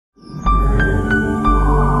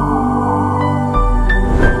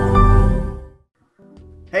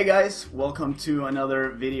Hey guys, welcome to another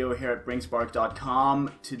video here at bringspark.com.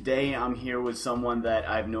 Today I'm here with someone that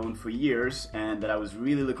I've known for years and that I was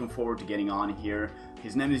really looking forward to getting on here.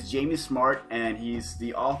 His name is Jamie Smart and he's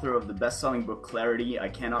the author of the best-selling book Clarity. I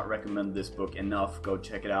cannot recommend this book enough. Go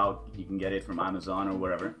check it out. You can get it from Amazon or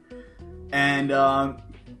wherever. And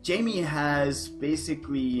Jamie has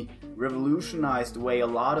basically revolutionized the way a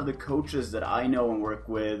lot of the coaches that I know and work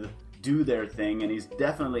with do their thing, and he's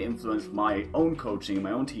definitely influenced my own coaching and my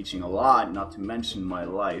own teaching a lot, not to mention my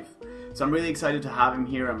life. So I'm really excited to have him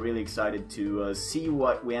here. I'm really excited to see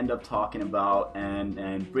what we end up talking about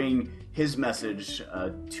and bring his message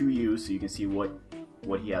to you so you can see what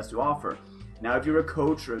he has to offer. Now, if you're a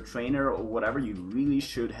coach or a trainer or whatever, you really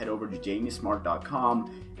should head over to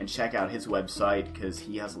jamiesmart.com and check out his website because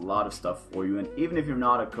he has a lot of stuff for you. And even if you're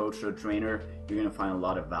not a coach or a trainer, you're going to find a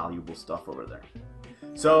lot of valuable stuff over there.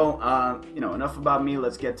 So, enough about me.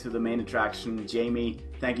 Let's get to the main attraction. Jamie,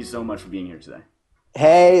 thank you so much for being here today.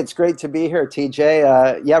 Hey, it's great to be here,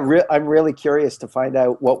 TJ. I'm really curious to find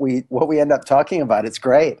out what we end up talking about. It's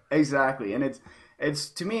great. Exactly, and it's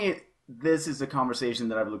to me, this is a conversation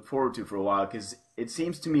that I've looked forward to for a while because it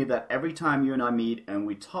seems to me that every time you and I meet and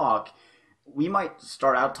we talk, we might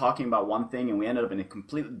start out talking about one thing and we end up in a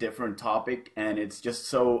completely different topic, and it's just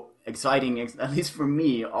so exciting, at least for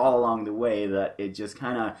me, all along the way, that it just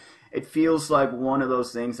it feels like one of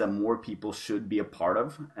those things that more people should be a part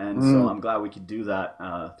of, and so I'm glad we could do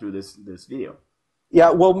that through this video.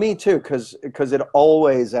 Yeah, well, me too, because it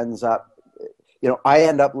always ends up, I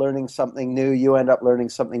end up learning something new, you end up learning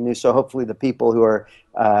something new, so hopefully the people who are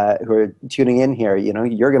tuning in here,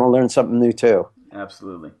 you're going to learn something new too.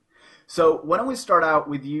 Absolutely. So why don't we start out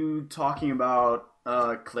with you talking about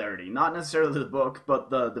Clarity, not necessarily the book,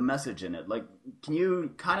 but the message in it. Like, can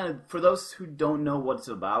you for those who don't know what it's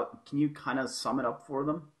about, can you sum it up for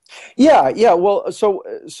them? Yeah. Well, so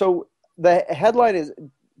the headline is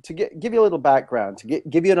to give you a little background, to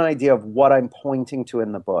give you an idea of what I'm pointing to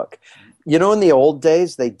in the book. In the old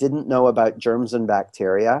days, they didn't know about germs and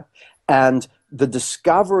bacteria, and the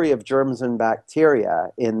discovery of germs and bacteria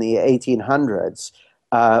in the 1800s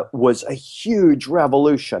was a huge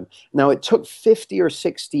revolution. Now, it took 50 or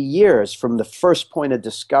 60 years from the first point of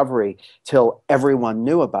discovery till everyone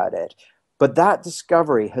knew about it. But that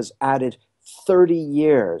discovery has added 30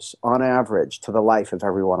 years on average to the life of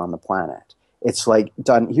everyone on the planet. It's like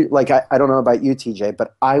done, I don't know about you, TJ,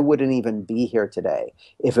 but I wouldn't even be here today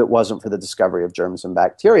if it wasn't for the discovery of germs and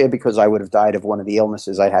bacteria, because I would have died of one of the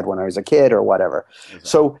illnesses I had when I was a kid or whatever.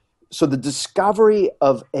 Exactly. So the discovery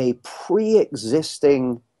of a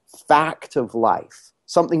pre-existing fact of life,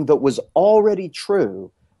 something that was already true,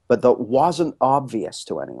 but that wasn't obvious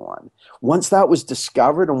to anyone, once that was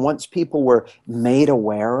discovered and once people were made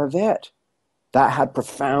aware of it, that had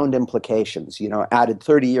profound implications, added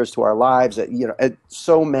 30 years to our lives.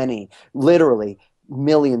 So many, literally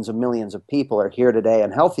millions and millions of people are here today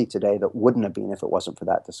and healthy today that wouldn't have been if it wasn't for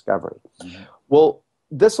that discovery. Mm-hmm. Well,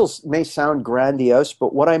 may sound grandiose,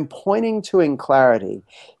 but what I'm pointing to in Clarity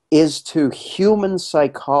is to human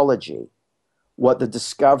psychology what the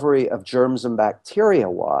discovery of germs and bacteria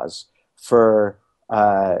was for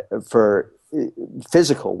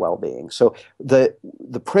physical well-being. So the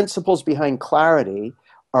principles behind Clarity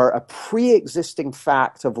are a pre-existing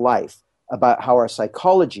fact of life about how our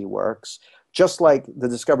psychology works, just like the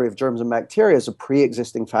discovery of germs and bacteria is a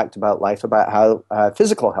pre-existing fact about life about how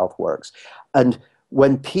physical health works. And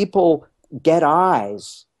when people get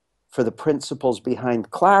eyes for the principles behind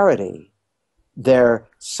Clarity, their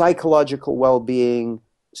psychological well-being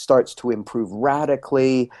starts to improve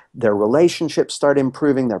radically, their relationships start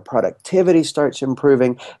improving, their productivity starts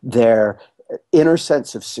improving, their inner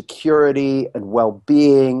sense of security and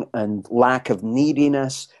well-being and lack of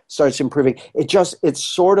neediness starts improving. It's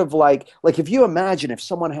sort of like if you imagine if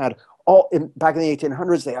someone had back in the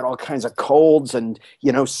 1800s, they had all kinds of colds and,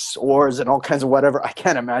 sores and all kinds of whatever. I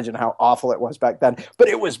can't imagine how awful it was back then, but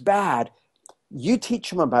it was bad. You teach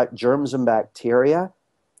them about germs and bacteria,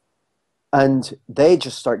 and they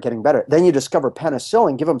just start getting better. Then you discover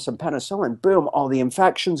penicillin, give them some penicillin, boom, all the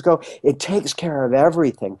infections go. It takes care of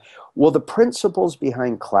everything. Well, the principles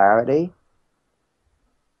behind Clarity,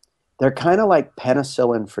 they're kind of like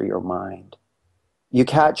penicillin for your mind. You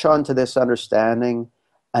catch on to this understanding,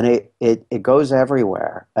 and it goes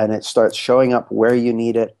everywhere, and it starts showing up where you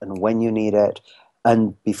need it and when you need it,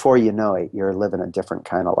 and before you know it, you're living a different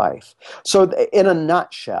kind of life. So in a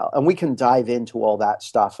nutshell, and we can dive into all that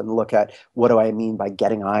stuff and look at what do I mean by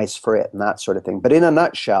getting eyes for it and that sort of thing. But in a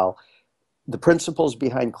nutshell, the principles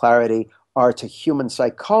behind Clarity are to human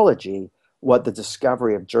psychology what the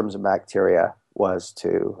discovery of germs and bacteria was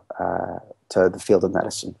to to the field of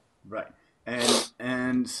medicine. Right.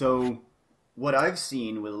 And so what I've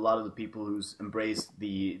seen with a lot of the people who's embraced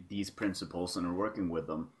these principles and are working with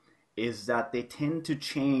them is that they tend to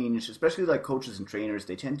change, especially like coaches and trainers,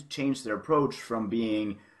 they tend to change their approach from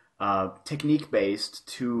being technique based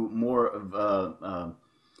to more of a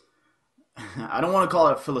I don't want to call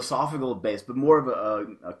it philosophical based, but more of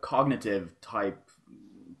a cognitive type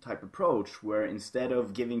approach, where instead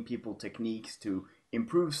of giving people techniques to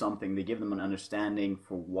improve something, they give them an understanding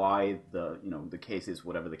for why the case is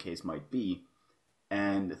whatever the case might be,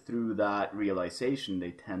 and through that realization,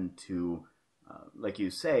 they tend to, like you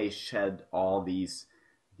say, shed all these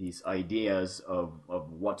ideas of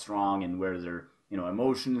what's wrong and where their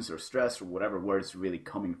emotions or stress or whatever, where it's really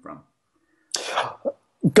coming from.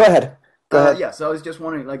 Go ahead. Go ahead. Yeah, so I was just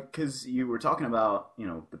wondering, like, because you were talking about,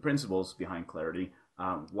 the principles behind clarity.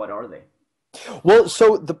 What are they? Well,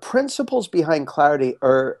 so the principles behind clarity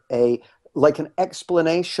are like an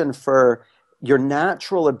explanation for your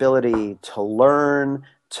natural ability to learn,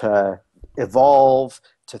 to evolve,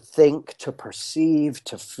 to think, to perceive,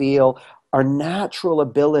 to feel, our natural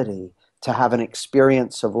ability to have an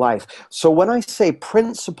experience of life. So when I say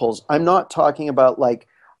principles, I'm not talking about like,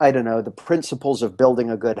 I don't know, the principles of building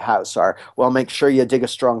a good house are, well, make sure you dig a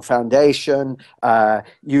strong foundation,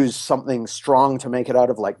 use something strong to make it out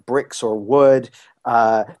of like bricks or wood.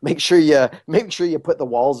 Make sure you put the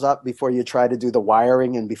walls up before you try to do the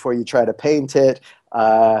wiring and before you try to paint it.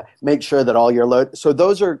 Make sure that all your load. So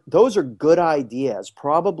those are good ideas,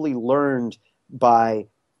 probably learned by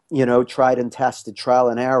tried and tested, trial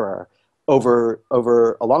and error over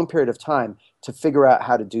a long period of time to figure out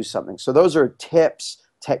how to do something. So those are tips,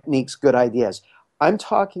 techniques, good ideas. I'm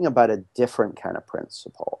talking about a different kind of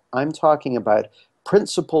principle. I'm talking about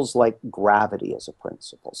principles like gravity as a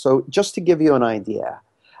principle. So just to give you an idea,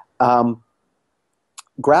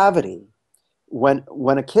 gravity, when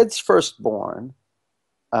a kid's first born,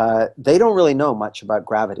 they don't really know much about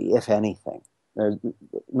gravity, if anything. There's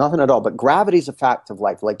nothing at all. But gravity is a fact of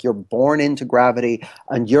life. Like you're born into gravity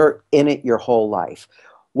and you're in it your whole life.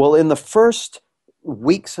 Well, in the first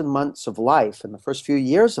weeks and months of life, in the first few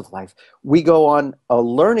years of life, we go on a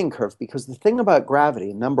learning curve, because the thing about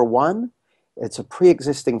gravity, number one, it's a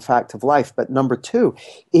pre-existing fact of life, but number two,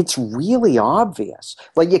 it's really obvious.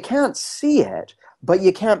 Like you can't see it, but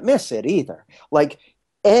you can't miss it either. Like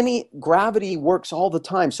any gravity works all the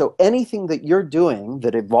time. So anything that you're doing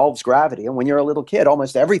that involves gravity, and when you're a little kid,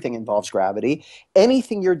 almost everything involves gravity,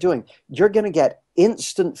 anything you're doing, you're going to get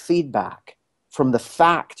instant feedback from the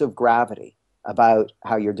fact of gravity about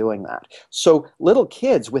how you're doing that. So little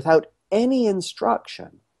kids, without any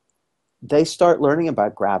instruction, they start learning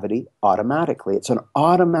about gravity automatically. It's an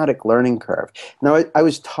automatic learning curve. Now, I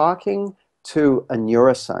was talking to a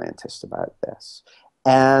neuroscientist about this,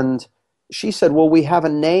 and she said, well, we have a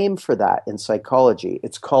name for that in psychology.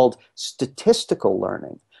 It's called statistical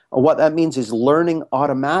learning. And what that means is learning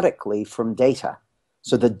automatically from data.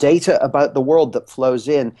 So the data about the world that flows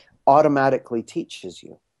in automatically teaches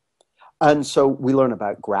you. And so we learn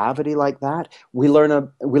about gravity like that. We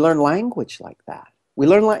learn language like that.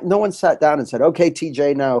 No one sat down and said, okay,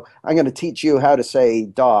 TJ, now I'm going to teach you how to say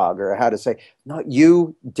dog or how to say, no,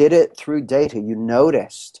 you did it through data. You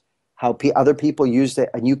noticed how other people used it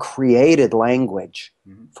and you created language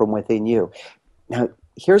from within you. Now,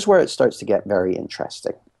 here's where it starts to get very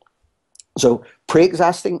interesting. So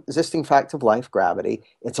pre-existing fact of life, gravity,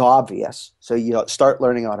 it's obvious. So you start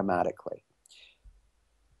learning automatically.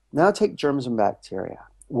 Now take germs and bacteria.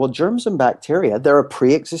 Well, germs and bacteria, they're a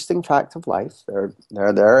pre-existing fact of life.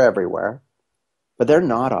 They're everywhere, but they're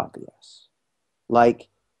not obvious. Like,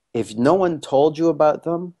 if no one told you about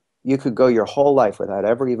them, you could go your whole life without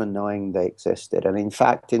ever even knowing they existed. And in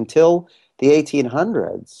fact, until the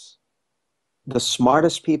 1800s, the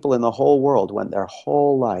smartest people in the whole world went their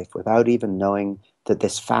whole life without even knowing that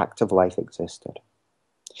this fact of life existed.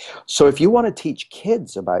 So if you want to teach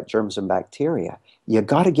kids about germs and bacteria, you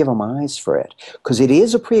got to give them eyes for it, because it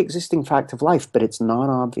is a pre-existing fact of life, but it's not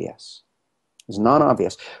obvious. It's not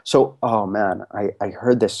obvious. So, oh man, I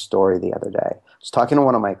heard this story the other day. I was talking to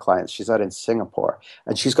one of my clients. She's out in Singapore,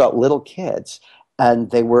 and she's got little kids,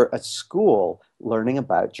 and they were at school learning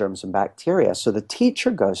about germs and bacteria. So the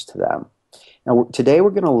teacher goes to them. Now, today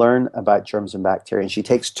we're going to learn about germs and bacteria, and she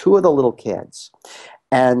takes two of the little kids,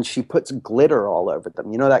 and she puts glitter all over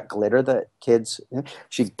them. You know that glitter that kids,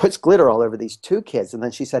 she puts glitter all over these two kids. And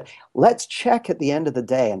then she said, let's check at the end of the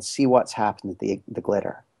day and see what's happened to the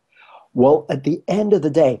glitter. Well, at the end of the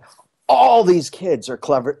day, all these kids are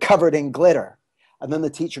covered in glitter. And then the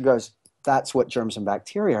teacher goes, that's what germs and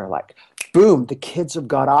bacteria are like. boom, the kids have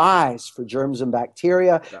got eyes for germs and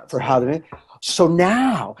bacteria, That's for how cool. they.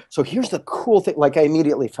 So here's the cool thing. Like, I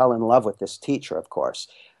immediately fell in love with this teacher, of course.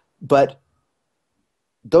 But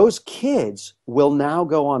those kids will now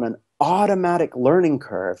go on an automatic learning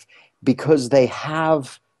curve because they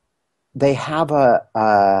have they have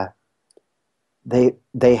a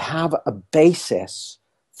basis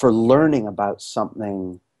for learning about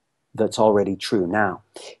something that's already true. Now,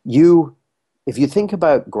 if you think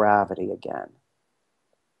about gravity again,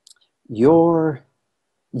 you've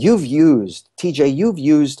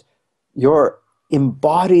used your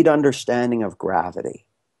embodied understanding of gravity.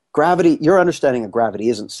 Gravity, your understanding of gravity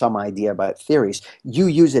isn't some idea about theories. You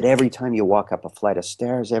use it every time you walk up a flight of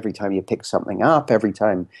stairs, every time you pick something up, every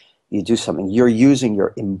time you do something. You're using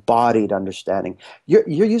your embodied understanding. You're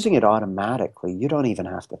using it automatically. You don't even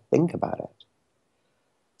have to think about it.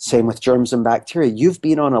 Same with germs and bacteria. You've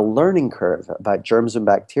been on a learning curve about germs and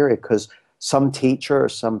bacteria because some teacher or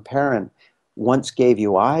some parent once gave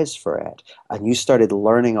you eyes for it, and you started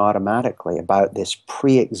learning automatically about this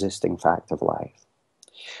pre-existing fact of life.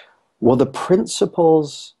 Well, the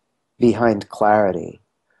principles behind clarity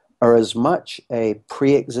are as much a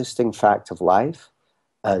pre-existing fact of life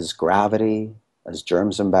as gravity, as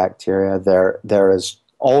germs and bacteria. They're as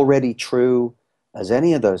already true as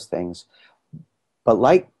any of those things. But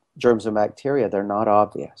like germs and bacteria, they're not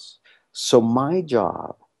obvious. So my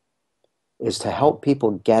job is to help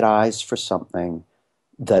people get eyes for something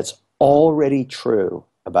that's already true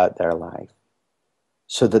about their life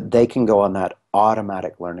so that they can go on that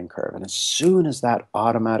automatic learning curve. And as soon as that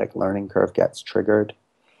automatic learning curve gets triggered,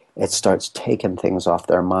 it starts taking things off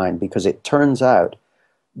their mind, because it turns out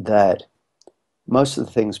that most of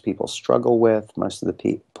the things people struggle with, most of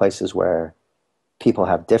the places where people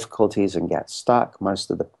have difficulties and get stuck, most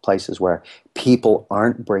of the places where people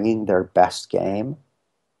aren't bringing their best game,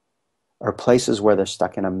 are places where they're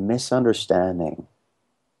stuck in a misunderstanding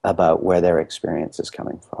about where their experience is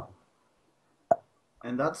coming from.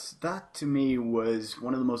 And that to me was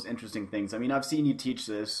one of the most interesting things. I mean, I've seen you teach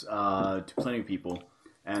this to plenty of people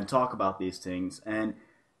and talk about these things. And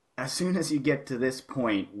as soon as you get to this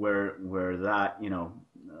point where that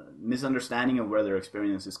misunderstanding of where their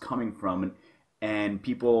experience is coming from, and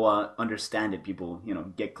people understand it, people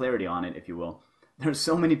get clarity on it, if you will. There's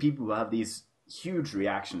so many people who have these huge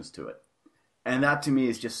reactions to it. And that to me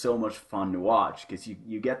is just so much fun to watch, because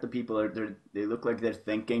you get the people that they look like they're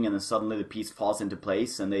thinking, and then suddenly the piece falls into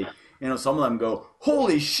place, and they some of them go,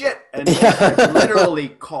 "Holy shit!" and like literally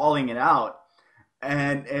calling it out,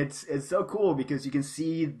 and it's so cool because you can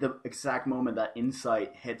see the exact moment that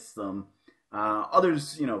insight hits them.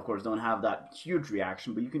 Others, of course, don't have that huge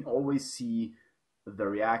reaction, but you can always see the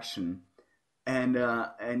reaction, and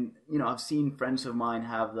I've seen friends of mine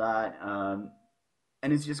have that.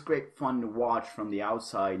 And it's just great fun to watch from the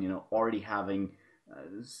outside, already having,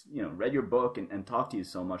 read your book and talked to you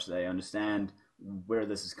so much that I understand where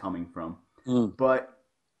this is coming from. Mm. But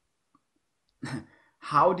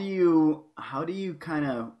how do you kind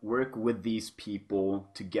of work with these people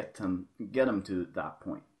to get them to that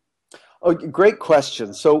point? Oh, great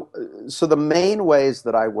question. So the main ways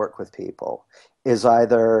that I work with people is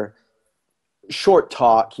either short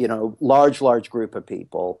talk, large group of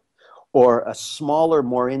people, or a smaller,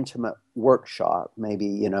 more intimate workshop,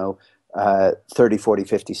 maybe, 30, 40,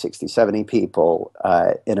 50, 60, 70 people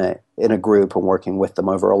in a group, and working with them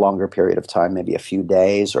over a longer period of time, maybe a few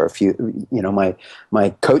days, or a few, my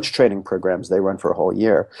coach training programs, they run for a whole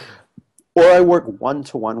year. Or I work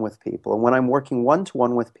one-to-one with people. And when I'm working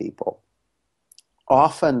one-to-one with people,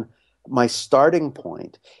 often my starting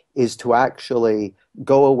point is to actually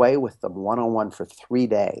go away with them one-on-one for 3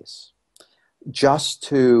 days, just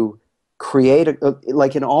to create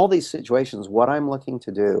like in all these situations, what I'm looking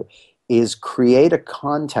to do is create a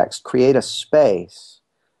context, create a space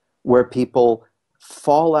where people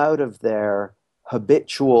fall out of their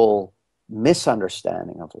habitual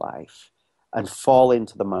misunderstanding of life and fall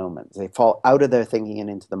into the moment. They fall out of their thinking and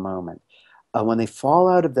into the moment. And when they fall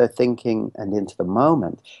out of their thinking and into the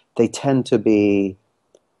moment, they tend to be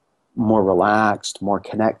more relaxed, more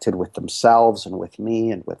connected with themselves and with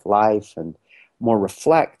me and with life, and more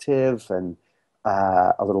reflective, and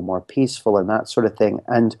a little more peaceful, and that sort of thing.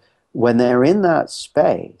 And when they're in that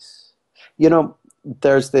space,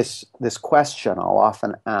 there's this question I'll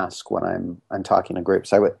often ask when I'm talking to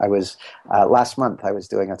groups. I was last month I was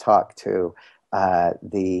doing a talk to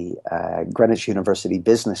the Greenwich University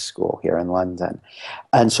Business School here in London,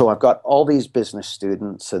 and so I've got all these business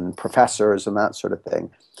students and professors and that sort of thing.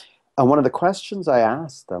 And one of the questions I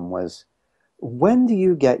asked them was, when do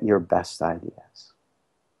you get your best ideas?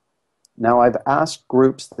 Now, I've asked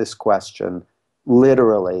groups this question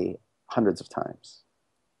literally hundreds of times,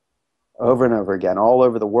 over and over again, all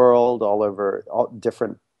over the world, all over all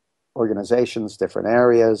different organizations, different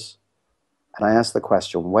areas. And I ask the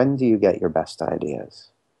question, when do you get your best ideas?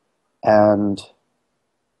 And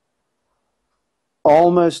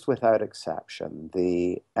almost without exception,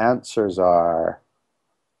 the answers are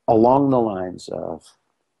along the lines of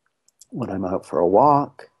when I'm out for a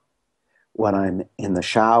walk, when I'm in the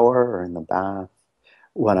shower or in the bath,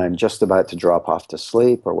 when I'm just about to drop off to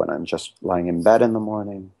sleep, or when I'm just lying in bed in the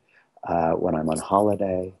morning, when I'm on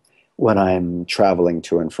holiday, when I'm traveling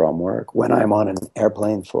to and from work, when I'm on an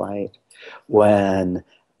airplane flight, when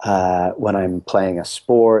I'm playing a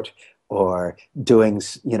sport, or doing,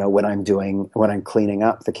 when I'm cleaning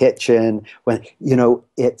up the kitchen, when,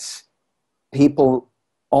 it's people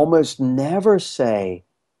almost never say,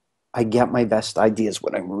 I get my best ideas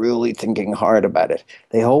when I'm really thinking hard about it.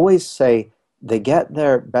 They always say they get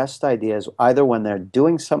their best ideas either when they're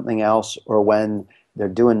doing something else or when they're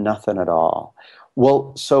doing nothing at all.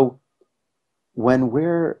 Well, so when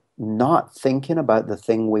we're not thinking about the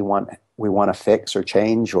thing we want to fix or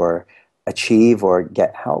change or achieve or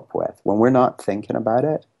get help with, when we're not thinking about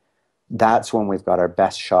it, that's when we've got our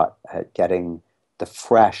best shot at getting the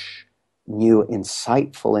fresh, new,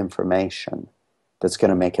 insightful information that's going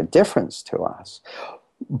to make a difference to us.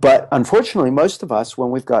 But unfortunately, most of us,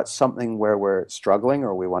 when we've got something where we're struggling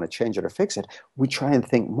or we want to change it or fix it, we try and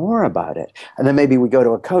think more about it. And then maybe we go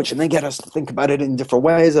to a coach and they get us to think about it in different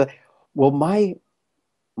ways. Well,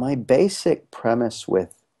 my basic premise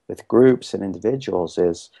with groups and individuals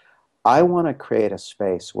is I want to create a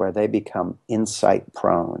space where they become insight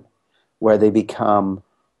prone, where they become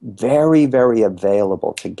very, very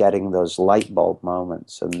available to getting those light bulb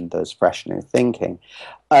moments and those fresh new thinking.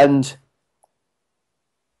 And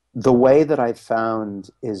the way that I've found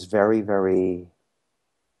is very, very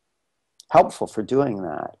helpful for doing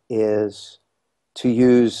that is to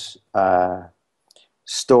use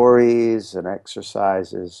stories and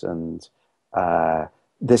exercises and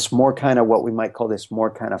this more kind of what we might call this more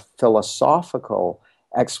kind of philosophical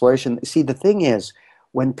exploration. See, the thing is,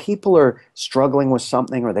 when people are struggling with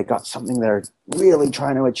something or they got something they're really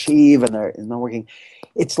trying to achieve and they're not working,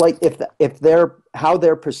 it's like if they're how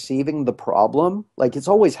they're perceiving the problem, like it's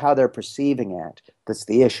always how they're perceiving it that's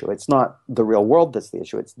the issue. It's not the real world that's the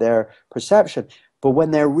issue. It's their perception. But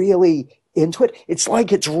when they're really into it, it's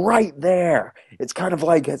like it's right there. It's kind of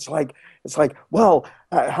like it's like well,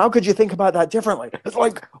 how could you think about that differently? It's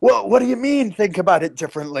like, well, what do you mean think about it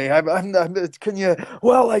differently? Can you?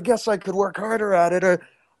 Well, I guess I could work harder at it.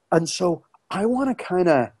 And so I want to kind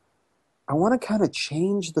of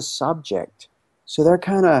change the subject. So they're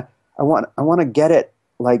kind of I want to get it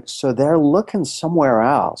like so they're looking somewhere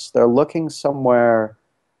else. They're looking somewhere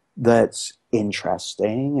that's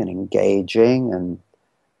interesting and engaging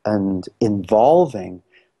and involving,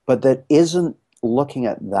 but that isn't looking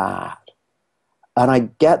at that. And I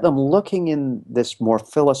get them looking in this more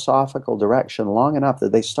philosophical direction long enough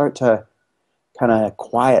that they start to kind of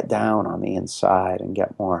quiet down on the inside and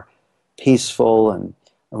get more peaceful and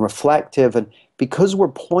reflective. And because we're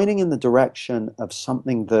pointing in the direction of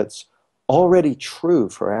something that's already true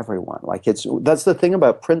for everyone, like that's the thing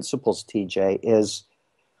about principles, TJ, is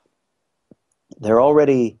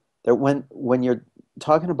when you're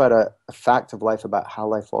talking about a fact of life, about how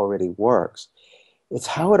life already works, it's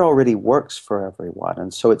how it already works for everyone.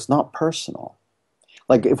 And so it's not personal.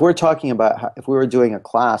 Like if we're talking about if we were doing a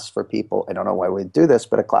class for people, I don't know why we'd do this,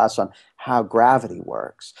 but a class on how gravity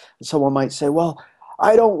works. And someone might say, well,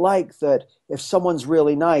 I don't like that if someone's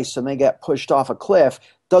really nice and they get pushed off a cliff,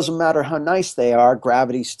 doesn't matter how nice they are,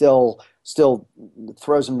 gravity still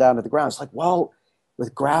throws them down to the ground. It's like, well,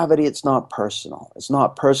 with gravity, it's not personal. It's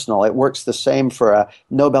not personal. It works the same for a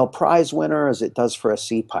Nobel Prize winner as it does for a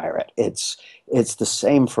sea pirate. It's the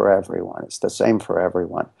same for everyone. It's the same for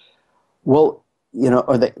everyone. Well,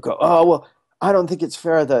 or they go, oh, well, I don't think it's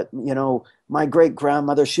fair that, my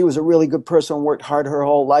great-grandmother, she was a really good person and worked hard her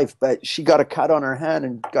whole life, but she got a cut on her hand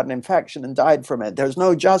and got an infection and died from it. There's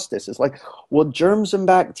no justice. It's like, well, germs and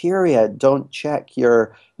bacteria don't check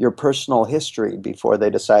your personal history before they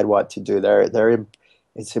decide what to do.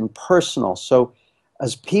 It's impersonal. So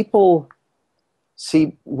as people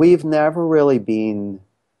see, we've never really been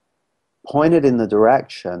pointed in the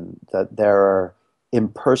direction that there are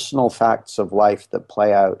impersonal facts of life that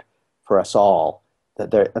play out for us all,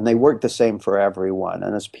 and they work the same for everyone.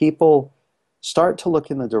 And as people start to look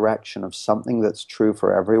in the direction of something that's true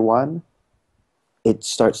for everyone, it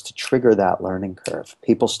starts to trigger that learning curve.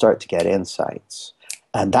 People start to get insights.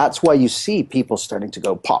 And that's why you see people starting to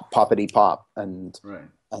go pop, poppity pop, and right.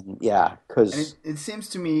 And yeah, And because it seems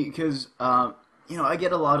to me because I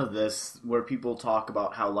get a lot of this where people talk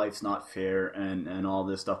about how life's not fair and all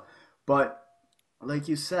this stuff, but like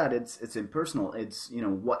you said, it's impersonal. It's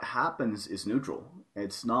what happens is neutral.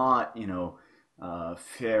 It's not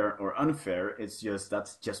fair or unfair. It's just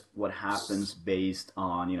that's just what happens based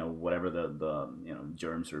on whatever the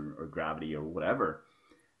germs or gravity or whatever.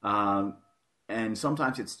 Um, and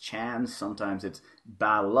sometimes it's chance, sometimes it's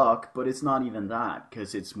bad luck, but it's not even that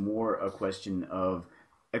because it's more a question of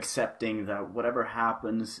accepting that whatever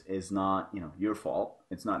happens is not your fault.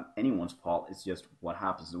 It's not anyone's fault. It's just what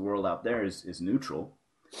happens. The world out there is neutral,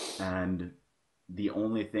 and the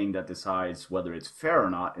only thing that decides whether it's fair or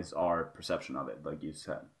not is our perception of it, like you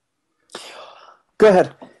said. go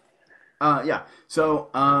ahead. Yeah. So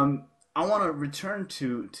I want to return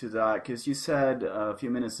to that because you said a few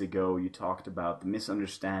minutes ago you talked about the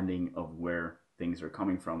misunderstanding of where things are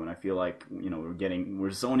coming from, and I feel like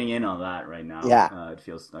we're zoning in on that right now. Yeah. It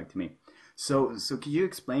feels like to me. So can you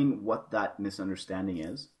explain what that misunderstanding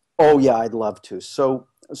is? Oh yeah, I'd love to. So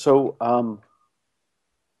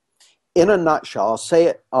in a nutshell, I'll say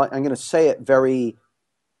it. I'm going to say it very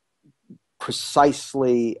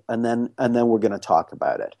precisely, and then we're going to talk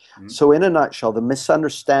about it. Mm-hmm. So in a nutshell, the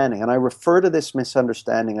misunderstanding, and I refer to this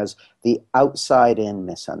misunderstanding as the outside in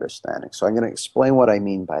misunderstanding. So I'm going to explain what I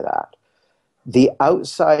mean by that. The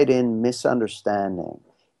outside in misunderstanding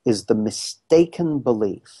is the mistaken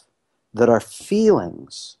belief that our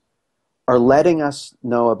feelings are letting us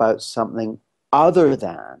know about something other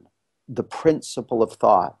than the principle of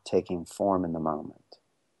thought taking form in the moment.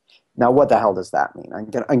 Now, what the hell does that mean?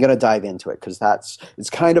 I'm gonna dive into it because it's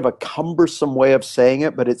kind of a cumbersome way of saying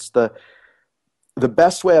it, but it's the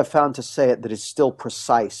best way I've found to say it that is still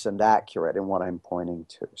precise and accurate in what I'm pointing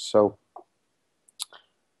to. So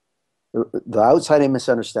the outside in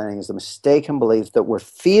misunderstanding is the mistaken belief that we're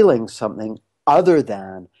feeling something other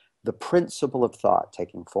than the principle of thought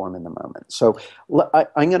taking form in the moment. So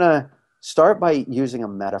I'm going to start by using a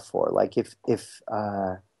metaphor. Like if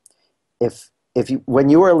you when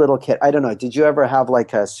you were a little kid, I don't know, did you ever have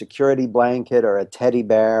like a security blanket or a teddy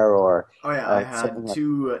bear or Oh yeah, I something had like?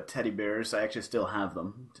 two teddy bears. I actually still have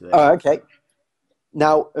them today. Oh, okay.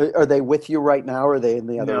 Now, are they with you right now, or are they in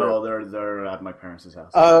the other room? No, they're at my parents'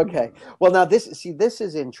 house. Oh, okay. Well, now this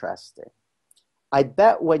is interesting. I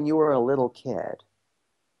bet when you were a little kid,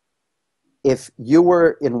 if you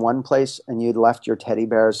were in one place and you'd left your teddy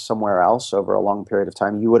bears somewhere else over a long period of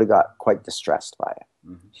time, you would have got quite distressed by it.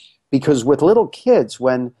 Mm-hmm. Because with little kids,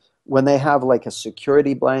 when they have like a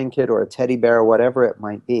security blanket or a teddy bear or whatever it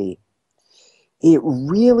might be, it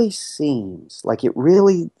really seems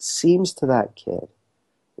to that kid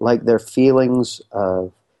like their feelings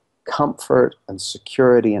of comfort and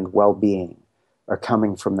security and well-being are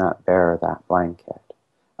coming from that bear or that blanket.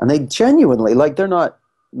 And they genuinely, like, they're not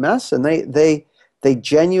messing. They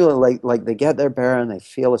genuinely, like they get their bear and they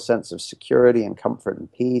feel a sense of security and comfort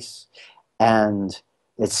and peace. And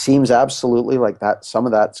it seems absolutely like that some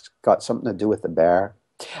of that's got something to do with the bear.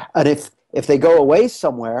 And if they go away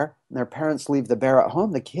somewhere and their parents leave the bear at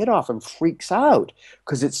home, the kid often freaks out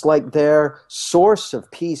because it's like their source of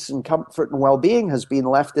peace and comfort and well-being has been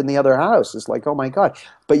left in the other house. It's like, oh my God.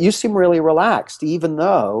 But you seem really relaxed, even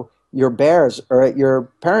though your bears are at your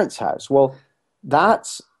parents' house. Well,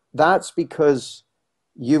 that's because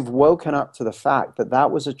you've woken up to the fact that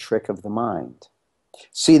that was a trick of the mind.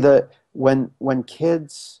 See, when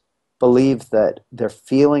kids believe that their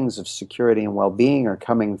feelings of security and well-being are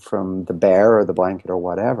coming from the bear or the blanket or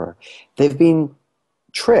whatever, they've been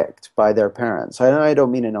tricked by their parents. I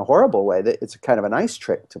don't mean in a horrible way. It's kind of a nice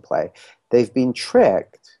trick to play. They've been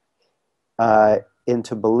tricked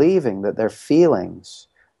into believing that their feelings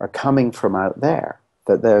are coming from out there,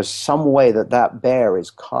 that there's some way that that bear is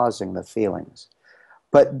causing the feelings.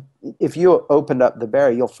 But if you opened up the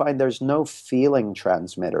bear, you'll find there's no feeling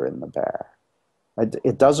transmitter in the bear.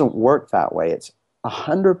 It doesn't work that way. It's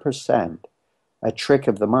 100% a trick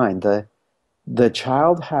of the mind. The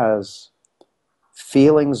child has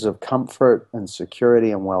feelings of comfort and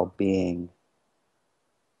security and well-being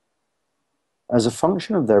as a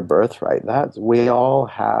function of their birthright. That we all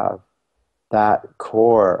have that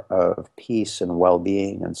core of peace and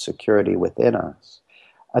well-being and security within us.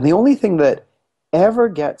 And the only thing that ever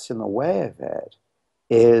gets in the way of it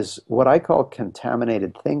is what I call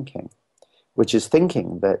contaminated thinking, which is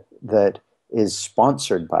thinking that is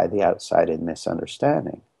sponsored by the outside in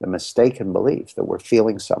misunderstanding, the mistaken belief that we're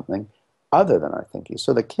feeling something other than our thinking.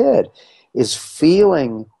 So the kid is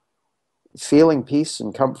feeling feeling peace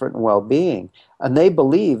and comfort and well-being, and they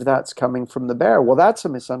believe that's coming from the bear. Well, that's a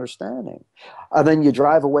misunderstanding. And then you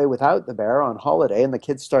drive away without the bear on holiday and the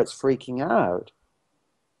kid starts freaking out.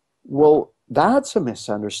 Well, that's a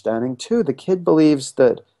misunderstanding too. The kid believes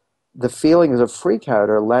that the feelings of freak out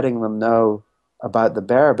are letting them know about the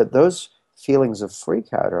bear, but those feelings of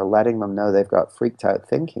freak out are letting them know they've got freaked out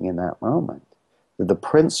thinking in that moment. The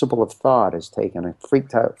principle of thought has taken a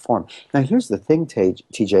freaked out form. Now, here's the thing,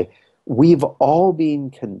 TJ. We've all been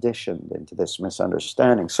conditioned into this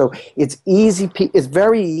misunderstanding. So it's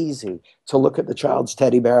very easy to look at the child's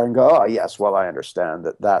teddy bear and go, oh, yes, well, I understand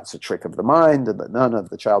that that's a trick of the mind and that none of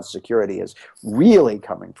the child's security is really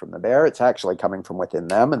coming from the bear. It's actually coming from within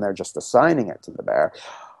them, and they're just assigning it to the bear.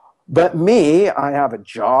 But me, I have a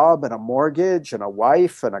job and a mortgage and a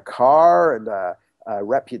wife and a car and a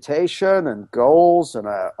reputation and goals and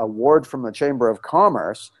an award from the Chamber of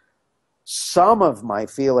Commerce. Some of my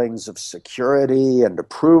feelings of security and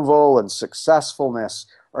approval and successfulness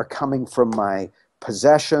are coming from my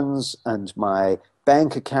possessions and my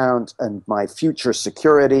bank account and my future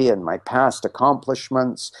security and my past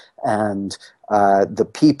accomplishments and the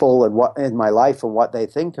people and what in my life and what they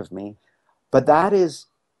think of me. But that is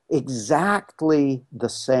exactly the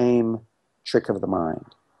same trick of the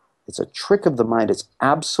mind. It's a trick of the mind. It's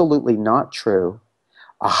absolutely not true.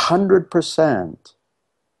 100%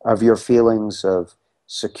 of your feelings of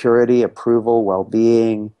security, approval,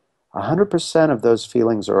 well-being, 100% of those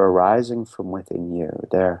feelings are arising from within you.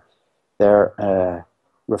 They're a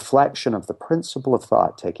reflection of the principle of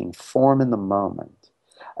thought taking form in the moment.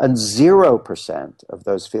 And 0% of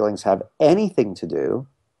those feelings have anything to do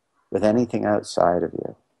with anything outside of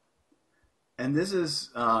you. And this is,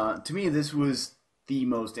 to me, this was the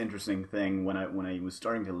most interesting thing when I was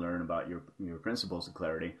starting to learn about your principles of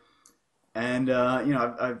clarity. And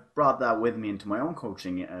I've brought that with me into my own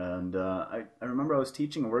coaching. And I remember I was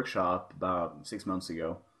teaching a workshop about 6 months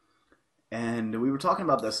ago, and we were talking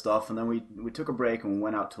about this stuff. And then we took a break and we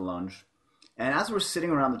went out to lunch. And as we're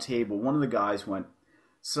sitting around the table, one of the guys went,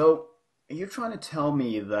 "So you're trying to tell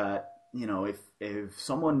me that if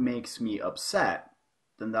someone makes me upset,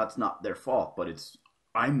 then that's not their fault, but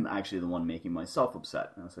I'm actually the one making myself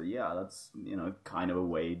upset." And I said, "Yeah, that's kind of a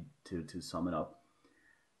way to sum it up."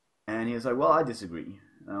 And he was like, "Well, I disagree."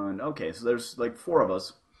 And I went, "Okay, so there's like four of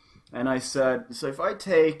us." And I said, "So if I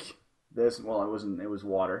take this, well, it was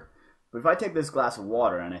water, but if I take this glass of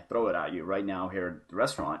water and I throw it at you right now here at the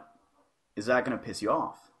restaurant, is that going to piss you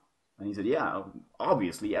off?" And he said, "Yeah,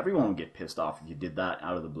 obviously, everyone would get pissed off if you did that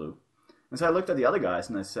out of the blue." And so I looked at the other guys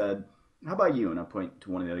and I said, "How about you?" And I point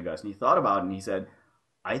to one of the other guys, and he thought about it and he said,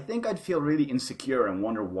 "I think I'd feel really insecure and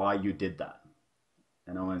wonder why you did that."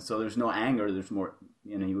 And so there's no anger, there's more,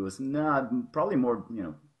 he was, nah, probably more,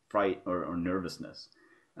 fright or nervousness.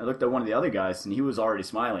 I looked at one of the other guys and he was already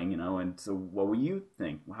smiling, and so what would you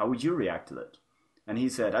think? How would you react to that? And he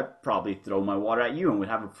said, "I'd probably throw my water at you and we'd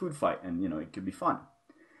have a food fight and, it could be fun."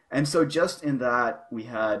 And so just in that, we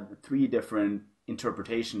had three different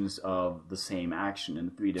interpretations of the same action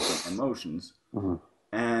and three different emotions. Mm-hmm.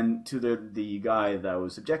 And to the guy that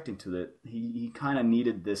was objecting to it, he kind of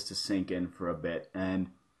needed this to sink in for a bit.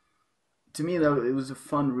 And to me, though, it was a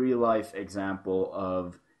fun real life example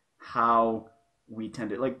of how we tend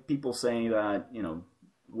to, like people saying that,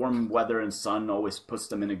 warm weather and sun always puts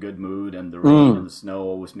them in a good mood, and the rain and the snow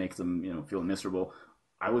always makes them, feel miserable.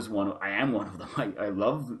 I am one of them. I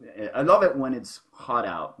love it when it's hot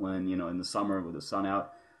out, when, in the summer with the sun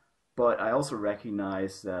out. But I also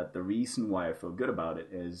recognize that the reason why I feel good about it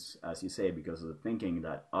is, as you say, because of the thinking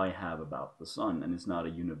that I have about the sun, and it's not a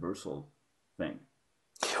universal thing.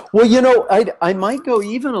 Well, I might go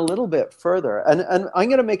even a little bit further, and I'm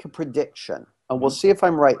going to make a prediction, and we'll see if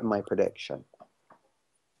I'm right in my prediction.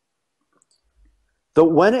 That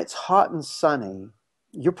when it's hot and sunny,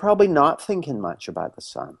 you're probably not thinking much about the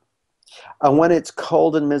sun. And when it's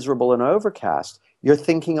cold and miserable and overcast, you're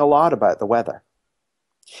thinking a lot about the weather.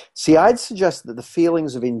 See, I'd suggest that the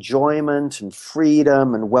feelings of enjoyment and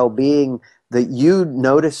freedom and well-being that you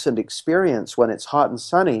notice and experience when it's hot and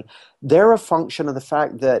sunny, they're a function of the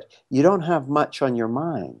fact that you don't have much on your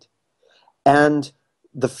mind. And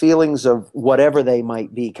the feelings of whatever they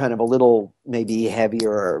might be, kind of a little maybe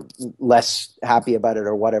heavier or less happy about it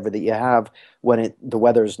or whatever that you have when the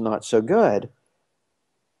weather's not so good,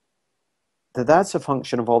 that's a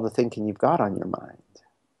function of all the thinking you've got on your mind.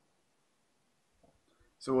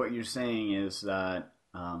 So what you're saying is that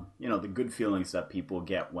the good feelings that people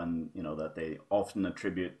get when that they often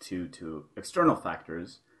attribute to external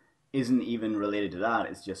factors isn't even related to that.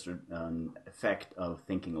 It's just an effect of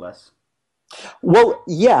thinking less. Well,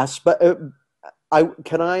 yes, but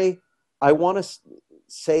can I I want to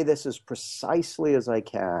say this as precisely as I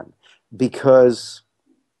can, because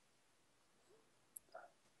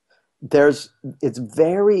it's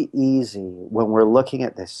very easy when we're looking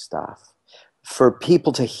at this stuff for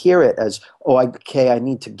people to hear it as, oh, okay, I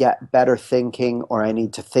need to get better thinking, or I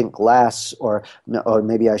need to think less, or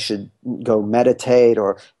maybe I should go meditate,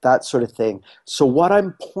 or that sort of thing. So what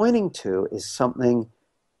I'm pointing to is something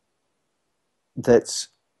that's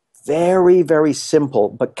very, very simple,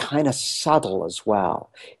 but kind of subtle as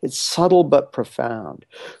well. It's subtle but profound.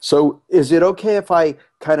 So is it okay if I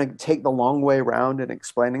kind of take the long way around in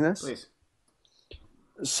explaining this? Please.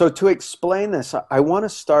 So to explain this, I want to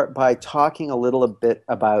start by talking a little bit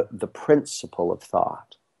about the principle of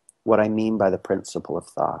thought, what I mean by the principle of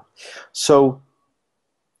thought. So,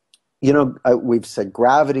 we've said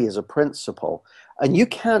gravity is a principle, and you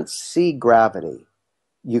can't see gravity.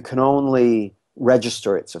 You can only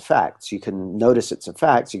register its effects. You can notice its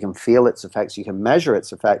effects, you can feel its effects, you can measure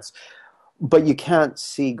its effects, but you can't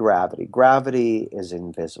see gravity. Gravity is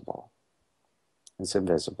invisible. It's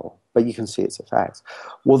invisible, but you can see its effects.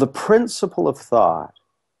 Well, the principle of thought,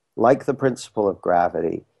 like the principle of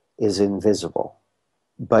gravity, is invisible,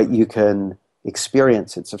 but you can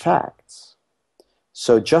experience its effects.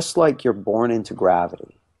 So just like you're born into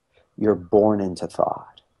gravity, you're born into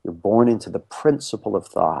thought. You're born into the principle of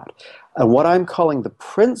thought. And what I'm calling the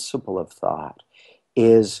principle of thought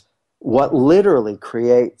is what literally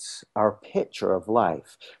creates our picture of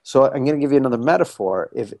life. So I'm going to give you another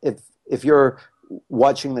metaphor. If you're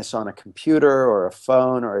watching this on a computer or a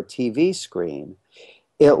phone or a TV screen,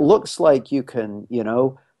 it looks like you can,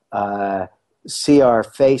 see our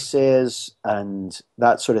faces and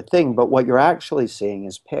that sort of thing, but what you're actually seeing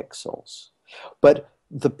is pixels. But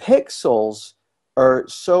the pixels are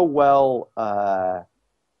so well,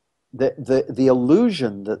 the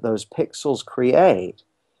illusion that those pixels create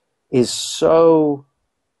is so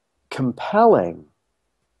compelling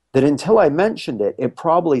that until I mentioned it, it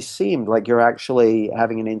probably seemed like you're actually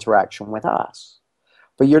having an interaction with us.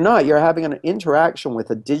 But you're not. You're having an interaction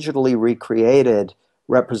with a digitally recreated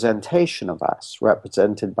representation of us,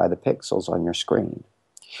 represented by the pixels on your screen.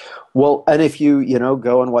 Well, and if you,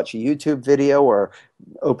 go and watch a YouTube video or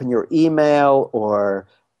open your email or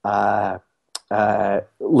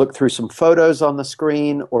look through some photos on the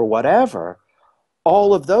screen or whatever,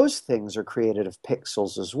 all of those things are created of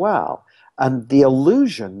pixels as well. And the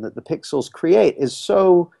illusion that the pixels create is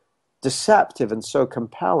so deceptive and so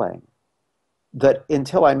compelling that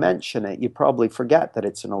until I mention it, you probably forget that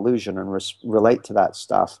it's an illusion and relate to that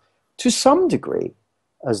stuff to some degree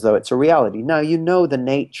as though it's a reality. Now, you know the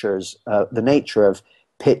nature of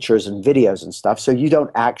pictures and videos and stuff, so you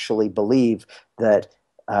don't actually believe that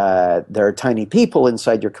there are tiny people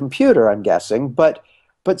inside your computer, I'm guessing, but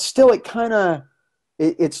still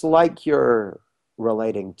it's like you're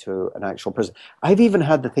relating to an actual person. I've even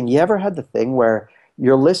had the thing, you ever had the thing where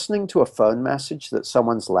you're listening to a phone message that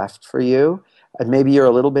someone's left for you, and maybe you're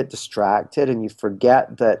a little bit distracted and you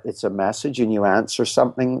forget that it's a message and you answer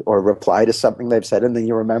something or reply to something they've said and then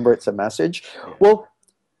you remember it's a message? Yeah. Well,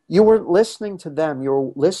 you weren't listening to them, you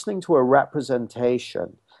were listening to a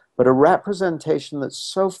representation, but a representation that's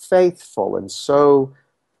so faithful and so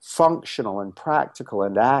functional and practical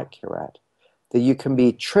and accurate that you can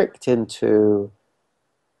be tricked into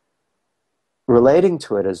relating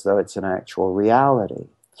to it as though it's an actual reality.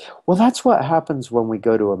 Well, that's what happens when we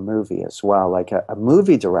go to a movie as well. Like a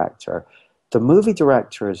movie director, the movie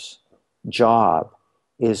director's job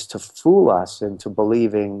is to fool us into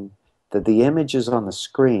believing that the images on the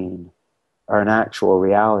screen are an actual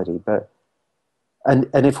reality. And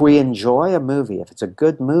if we enjoy a movie, if it's a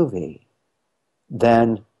good movie,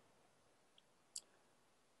 then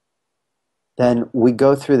we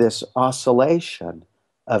go through this oscillation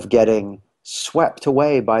of getting swept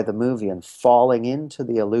away by the movie and falling into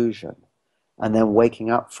the illusion and then waking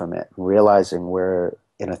up from it and realizing we're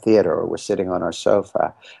in a theater or we're sitting on our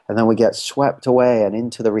sofa, and then we get swept away and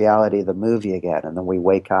into the reality of the movie again, and then we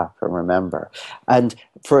wake up and remember. And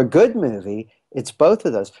for a good movie, it's both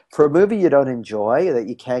of those. For a movie you don't enjoy, that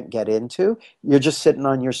you can't get into, you're just sitting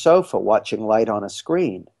on your sofa watching light on a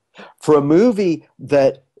screen. For a movie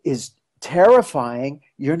that is terrifying,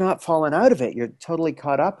 you're not falling out of it, you're totally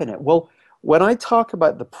caught up in it. Well, when I talk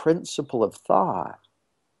about the principle of thought,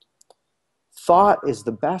 thought is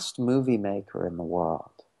the best movie maker in the world.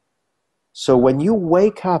 So when you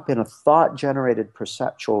wake up in a thought-generated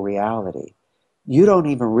perceptual reality, you don't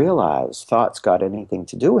even realize thought's got anything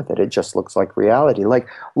to do with it. It just looks like reality. Like,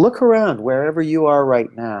 look around wherever you are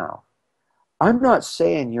right now. I'm not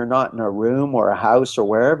saying you're not in a room or a house or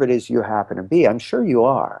wherever it is you happen to be. I'm sure you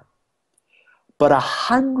are. But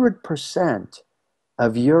 100%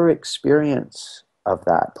 of your experience of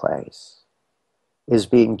that place is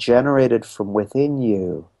being generated from within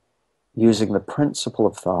you using the principle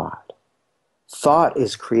of thought. Thought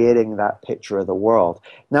is creating that picture of the world.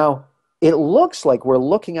 Now, it looks like we're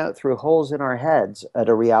looking out through holes in our heads at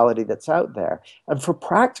a reality that's out there. And for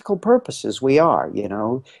practical purposes, we are.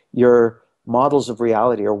 Your models of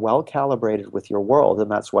reality are well calibrated with your world, and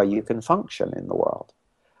that's why you can function in the world.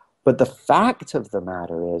 But the fact of the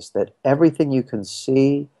matter is that everything you can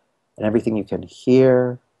see, and everything you can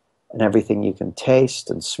hear, and everything you can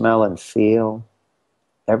taste and smell and feel,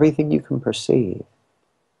 everything you can perceive,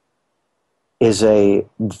 is a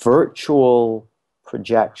virtual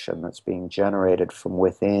projection that's being generated from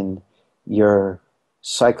within your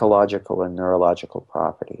psychological and neurological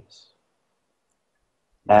properties.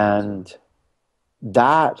 And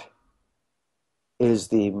that is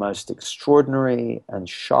the most extraordinary and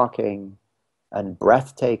shocking and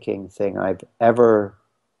breathtaking thing I've ever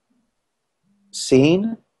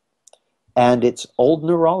seen. And it's old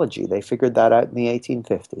neurology. They figured that out in the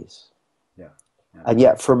 1850s. Yeah. And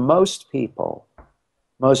yet for most people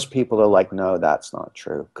are like, no, that's not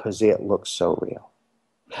true, because it looks so real.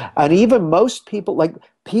 And even most people, like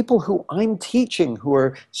people who I'm teaching who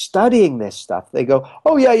are studying this stuff, they go,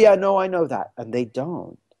 oh, yeah, no, I know that. And they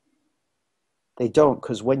don't. They don't,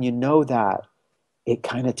 because when you know that, it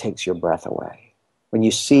kind of takes your breath away. When you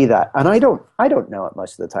see that. And I don't know it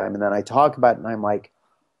most of the time. And then I talk about it and I'm like,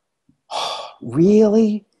 oh,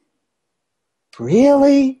 really?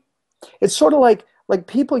 Really? It's sort of like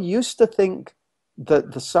people used to think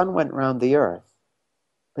that the sun went around the earth,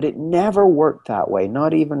 but it never worked that way,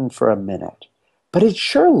 not even for a minute. But it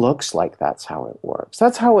sure looks like that's how it works.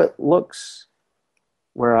 That's how it looks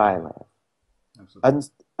where I live. Absolutely.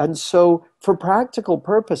 And so for practical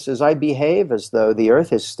purposes, I behave as though the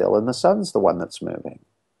earth is still and the sun's the one that's moving.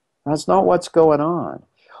 That's not what's going on.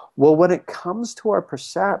 Well, when it comes to our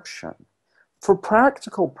perception, for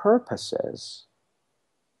practical purposes,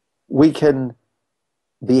 we can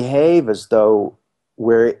behave as though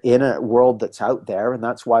we're in a world that's out there, and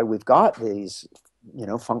that's why we've got these,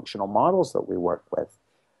 functional models that we work with.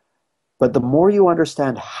 But the more you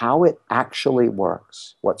understand how it actually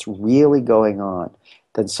works, what's really going on,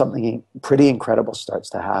 then something pretty incredible starts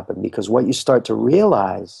to happen. Because what you start to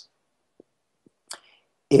realize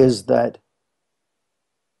is that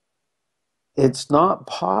it's not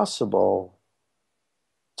possible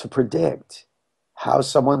to predict how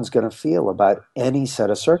someone's going to feel about any set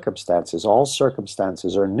of circumstances. All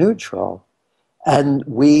circumstances are neutral. And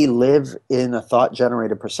we live in a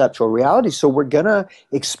thought-generated perceptual reality, so we're going to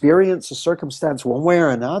experience a circumstance one way or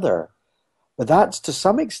another. But that's, to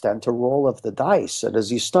some extent, a roll of the dice. And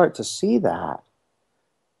as you start to see that,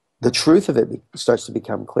 the truth of it starts to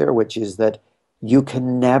become clear, which is that you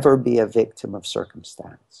can never be a victim of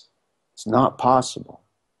circumstance. It's not possible.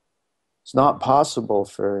 It's not possible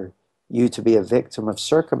for you to be a victim of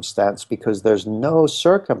circumstance, because there's no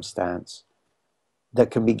circumstance that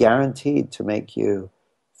can be guaranteed to make you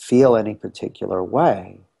feel any particular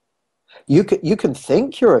way. You can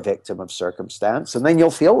think you're a victim of circumstance, and then you'll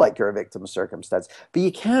feel like you're a victim of circumstance, but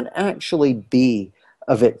you can't actually be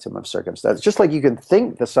a victim of circumstance. Just like you can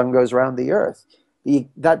think the sun goes around the earth,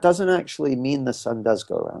 that doesn't actually mean the sun does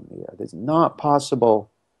go around the earth. It's not possible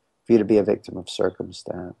for you to be a victim of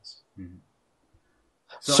circumstance. Mm-hmm.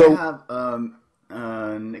 So I have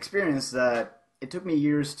an experience that it took me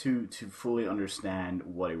years to fully understand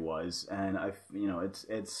what it was, and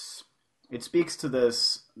it speaks to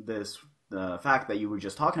this fact that you were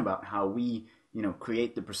just talking about, how we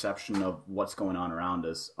create the perception of what's going on around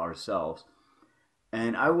us ourselves.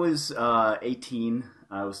 And I was 18.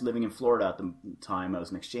 I was living in Florida at the time. I was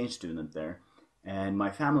an exchange student there, and my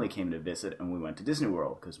family came to visit, and we went to Disney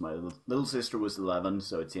World because my little sister was 11,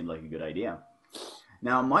 so it seemed like a good idea.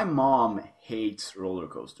 Now, my mom hates roller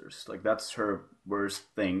coasters. Like, that's her worst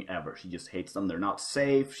thing ever. She just hates them. They're not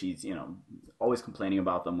safe. She's, always complaining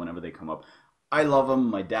about them whenever they come up. I love them.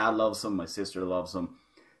 My dad loves them. My sister loves them.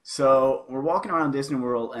 So we're walking around Disney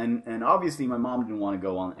World, and obviously my mom didn't want to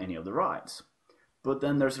go on any of the rides. But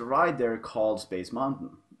then there's a ride there called Space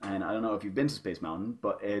Mountain. And I don't know if you've been to Space Mountain,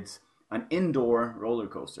 but it's an indoor roller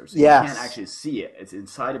coaster. So yes. You can't actually see it. It's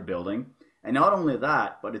inside a building. And not only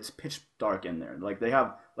that, but it's pitch dark in there. Like, they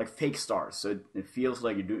have like fake stars, so it feels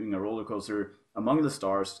like you're doing a roller coaster among the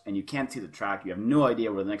stars, and you can't see the track. You have no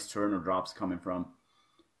idea where the next turn or drop's coming from.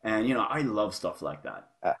 And I love stuff like that.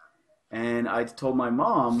 And I told my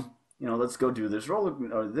mom, let's go do this roller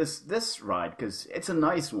or this ride because it's a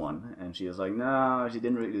nice one. And she was like, no, she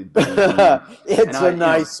didn't really believe me. And It's I, a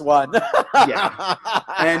nice one. yeah.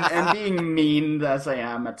 And being mean as I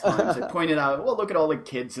am at times, I pointed out, well, look at all the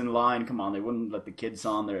kids in line. Come on, they wouldn't let the kids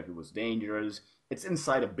on there if it was dangerous. It's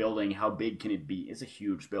inside a building. How big can it be? It's a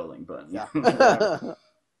huge building, but Yeah. whatever.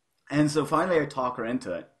 And so finally, I talk her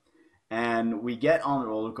into it. And we get on the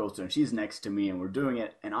roller coaster, and she's next to me, and we're doing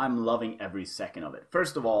it, and I'm loving every second of it.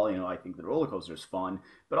 First of all, I think the roller coaster is fun,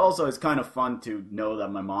 but also it's kind of fun to know that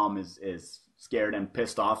my mom is scared and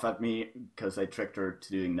pissed off at me because I tricked her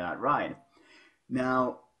to doing that ride.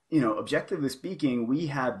 Now, objectively speaking, we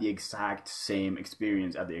had the exact same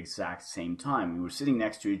experience at the exact same time. We were sitting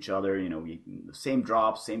next to each other, the same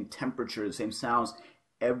drops, same temperature, the same sounds.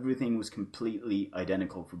 Everything was completely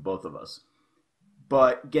identical for both of us.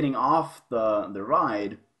 But getting off the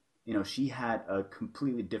ride, she had a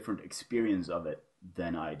completely different experience of it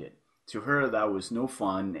than I did. To her, that was no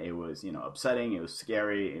fun. It was, upsetting. It was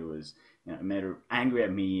scary. It was, it made her angry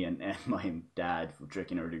at me and my dad for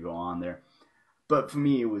tricking her to go on there. But for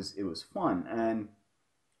me, it was fun. And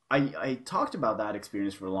I talked about that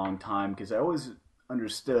experience for a long time because I always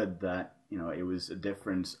understood that, it was a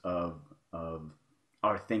difference of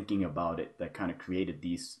our thinking about it that kind of created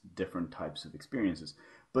these different types of experiences.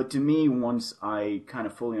 But to me, once I kind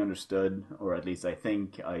of fully understood, or at least I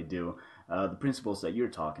think I do, the principles that you're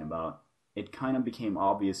talking about, it kind of became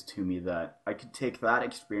obvious to me that I could take that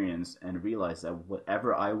experience and realize that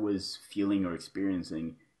whatever I was feeling or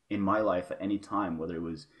experiencing in my life at any time, whether it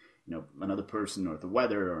was, another person or the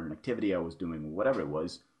weather or an activity I was doing, whatever it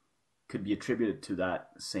was, could be attributed to that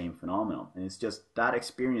same phenomenon. And it's just that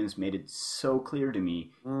experience made it so clear to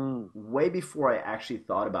me way before I actually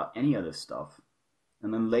thought about any of this stuff.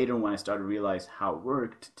 And then later when I started to realize how it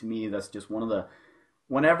worked, to me, that's just one of the,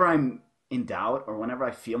 whenever I'm in doubt or whenever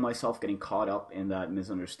I feel myself getting caught up in that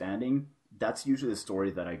misunderstanding, that's usually the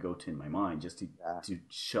story that I go to in my mind, just to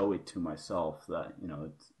show it to myself that,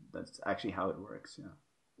 that's actually how it works. Yeah.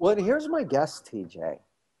 Well, and here's my guess, TJ.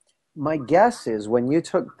 My guess is when you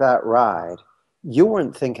took that ride, you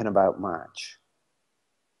weren't thinking about much.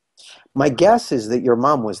 My guess is that your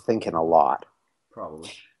mom was thinking a lot.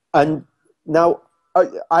 Probably. And now,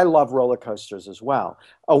 I love roller coasters as well.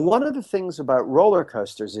 One of the things about roller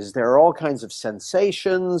coasters is there are all kinds of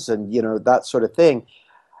sensations and, that sort of thing.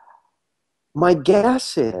 My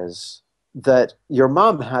guess is that your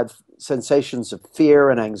mom had sensations of fear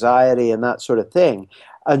and anxiety and that sort of thing.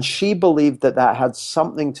 And she believed that that had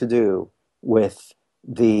something to do with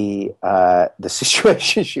the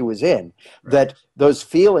situation she was in, Right. that those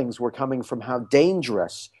feelings were coming from how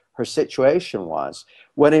dangerous her situation was,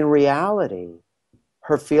 when in reality,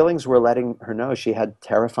 her feelings were letting her know she had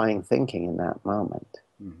terrifying thinking in that moment.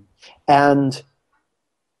 Mm-hmm. And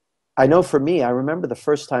I know for me, I remember the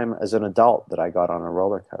first time as an adult that I got on a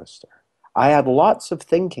roller coaster. I had lots of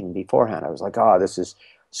thinking beforehand. I was like, oh, this is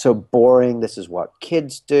so boring. This is what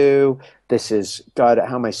kids do. This is, God,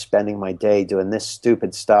 how am I spending my day doing this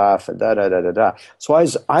stupid stuff? And da da da da da. So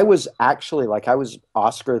I was actually like, I was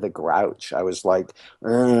Oscar the Grouch. I was like,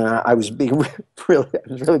 I was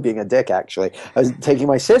really being a dick, actually. I was taking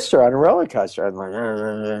my sister on a roller coaster. I'm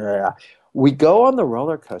like, we go on the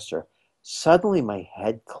roller coaster. Suddenly my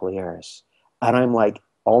head clears and I'm like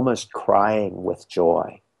almost crying with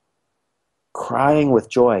joy. Crying with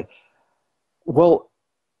joy. Well,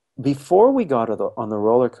 before we got on the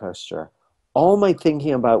roller coaster, all my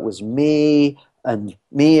thinking about was me and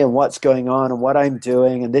what's going on and what I'm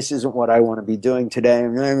doing, and this isn't what I want to be doing today.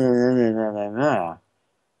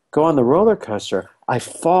 Go on the roller coaster, I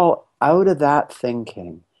fall out of that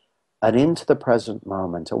thinking and into the present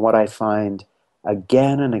moment. And what I find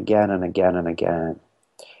again and again and again and again,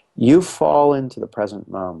 you fall into the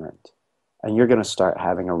present moment and you're going to start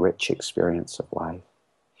having a rich experience of life.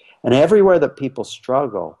 And everywhere that people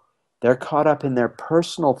struggle, they're caught up in their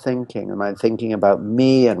personal thinking. Am I thinking about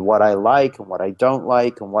me and what I like and what I don't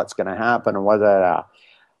like and what's going to happen and what that.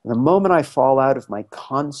 The moment I fall out of my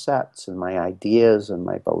concepts and my ideas and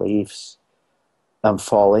my beliefs and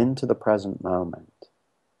fall into the present moment,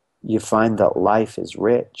 you find that life is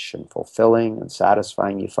rich and fulfilling and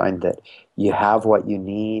satisfying. You find that you have what you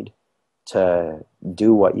need to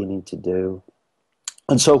do what you need to do.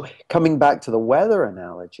 And so coming back to the weather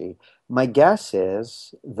analogy, my guess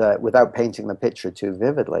is that, without painting the picture too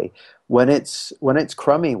vividly, when it's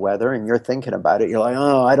crummy weather and you're thinking about it, you're like,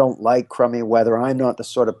 oh, I don't like crummy weather. I'm not the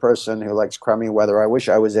sort of person who likes crummy weather. I wish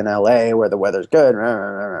I was in LA where the weather's good.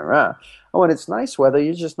 And when it's nice weather,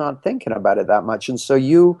 you're just not thinking about it that much. And so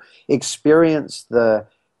you experience the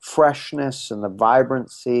freshness and the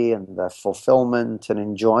vibrancy and the fulfillment and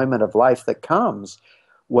enjoyment of life that comes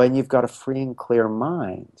when you've got a free and clear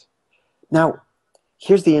mind. Now,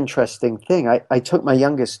 here's the interesting thing. I took my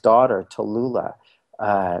youngest daughter, Tallulah,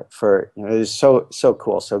 it was so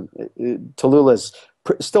cool. So Tallulah's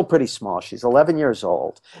still pretty small. She's 11 years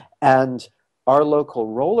old. And our local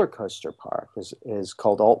roller coaster park is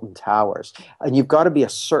called Alton Towers. And you've got to be a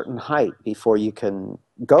certain height before you can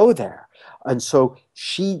go there. And so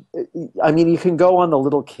you can go on the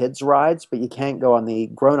little kids' rides, but you can't go on the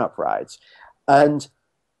grown-up rides. And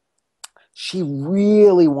she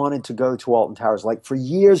really wanted to go to Alton Towers. Like for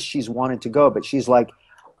years she's wanted to go, but she's like,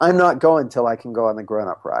 I'm not going till I can go on the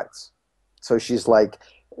grown-up rides. So she's like,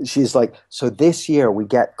 so this year we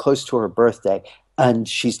get close to her birthday and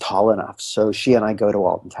she's tall enough. So she and I go to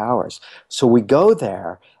Alton Towers. So we go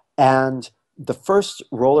there, and the first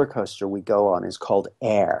roller coaster we go on is called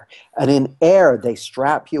Air. And in Air, they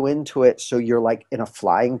strap you into it so you're like in a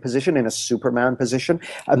flying position, in a Superman position.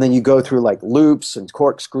 And then you go through like loops and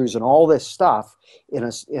corkscrews and all this stuff in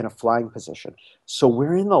a flying position. So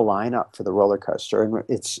we're in the lineup for the roller coaster, and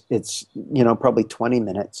it's probably 20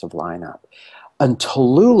 minutes of lineup. And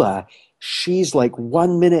Tallulah, she's like,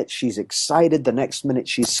 1 minute she's excited, the next minute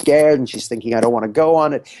she's scared and she's thinking, I don't want to go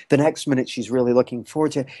on it. The next minute she's really looking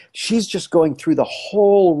forward to it. She's just going through the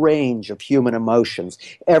whole range of human emotions.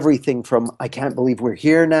 Everything from I can't believe we're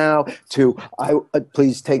here now to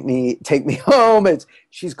please take me home.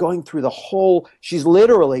 She's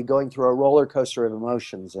literally going through a roller coaster of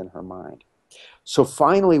emotions in her mind. So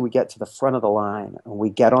finally we get to the front of the line and we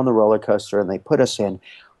get on the roller coaster and they put us in.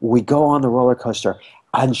 We go on the roller coaster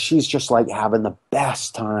and she's just like having the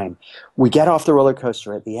best time. We get off the roller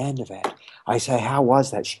coaster at the end of it. I say, how was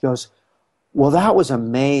that? She goes, well, that was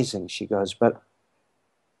amazing. She goes, but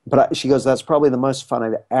she goes, that's probably the most fun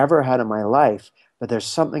I've ever had in my life, but there's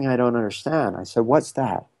something I don't understand. I said, what's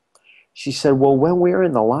that? She said, well, when we were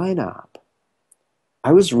in the lineup,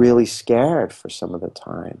 I was really scared for some of the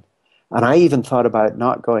time. And I even thought about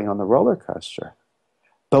not going on the roller coaster.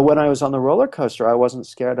 But when I was on the roller coaster, I wasn't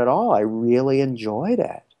scared at all. I really enjoyed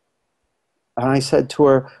it. And I said to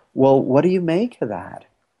her, well, what do you make of that?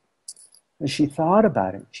 And she thought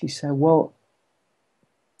about it. She said, well,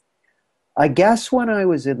 I guess when I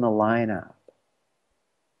was in the lineup,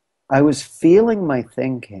 I was feeling my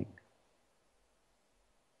thinking,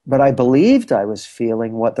 but I believed I was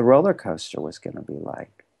feeling what the roller coaster was going to be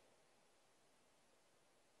like.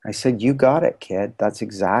 I said, you got it, kid. That's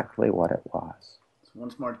exactly what it was. One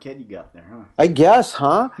smart kid you got there, huh? I guess,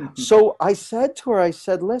 huh? So I said to her, I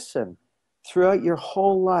said, listen, throughout your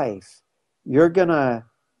whole life, you're going to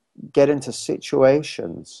get into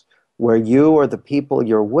situations where you or the people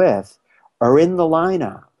you're with are in the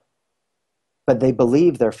lineup, but they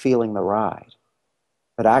believe they're feeling the ride.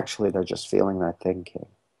 But actually, they're just feeling that thinking.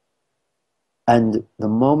 And the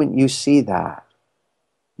moment you see that,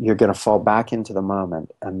 you're going to fall back into the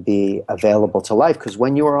moment and be available to life. Because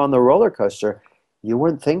when you were on the roller coaster, you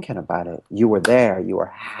weren't thinking about it. You were there. You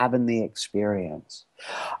were having the experience.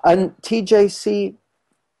 And TJC,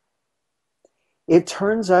 it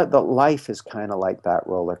turns out that life is kind of like that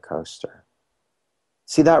roller coaster.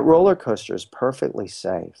 See, that roller coaster is perfectly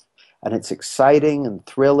safe. And it's exciting and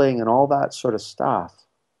thrilling and all that sort of stuff.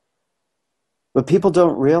 But people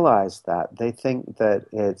don't realize that. They think that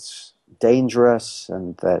it's dangerous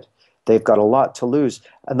and that they've got a lot to lose.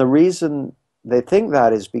 And the reason they think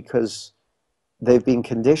that is because they've been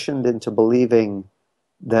conditioned into believing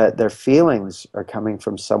that their feelings are coming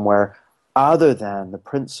from somewhere other than the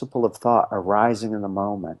principle of thought arising in the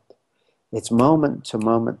moment. It's moment to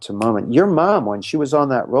moment to moment. Your mom, when she was on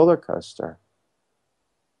that roller coaster,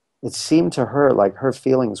 it seemed to her like her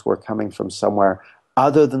feelings were coming from somewhere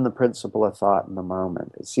other than the principle of thought in the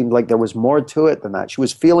moment. It seemed like there was more to it than that. She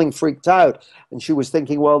was feeling freaked out, and she was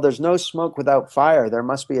thinking, well, there's no smoke without fire. There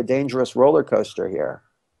must be a dangerous roller coaster here.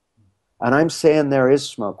 And I'm saying there is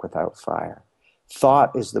smoke without fire.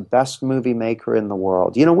 Thought is the best movie maker in the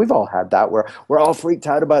world. You know, we've all had that where we're all freaked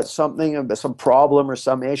out about something, some problem or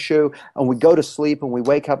some issue, and we go to sleep and we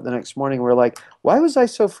wake up the next morning and we're like, why was I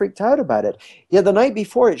so freaked out about it? Yeah, the night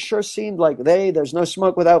before it sure seemed like, there's no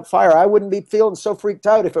smoke without fire. I wouldn't be feeling so freaked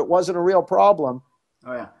out if it wasn't a real problem.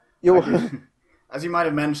 Oh, yeah. As you might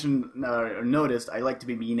have mentioned or noticed, I like to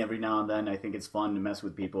be mean every now and then. I think it's fun to mess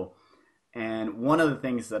with people. And one of the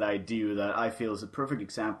things that I do that I feel is a perfect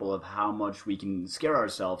example of how much we can scare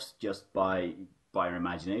ourselves just by our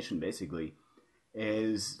imagination, basically,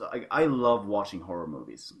 is I love watching horror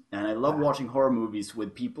movies. And I love watching horror movies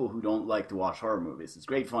with people who don't like to watch horror movies. It's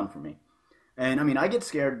great fun for me. And I mean, I get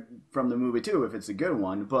scared from the movie too if it's a good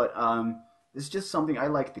one, but It's just something I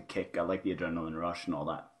like the kick. I like the adrenaline rush and all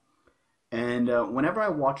that. And whenever I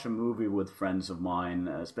watch a movie with friends of mine,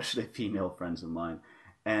 especially female friends of mine,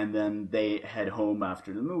 and then they head home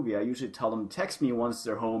after the movie, I usually tell them to text me once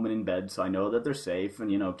they're home and in bed so I know that they're safe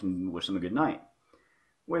and, can wish them a good night,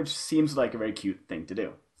 which seems like a very cute thing to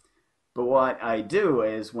do. But what I do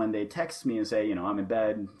is when they text me and say, I'm in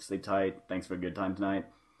bed, sleep tight, thanks for a good time tonight,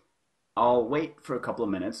 I'll wait for a couple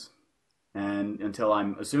of minutes and until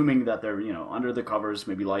I'm assuming that they're, under the covers,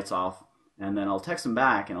 maybe lights off, and then I'll text them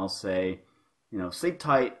back and I'll say, sleep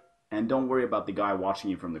tight and don't worry about the guy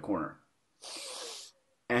watching you from the corner.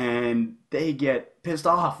 And they get pissed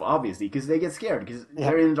off, obviously, because they get scared because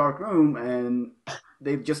they're in a dark room and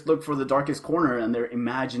they've just looked for the darkest corner and they're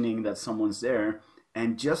imagining that someone's there.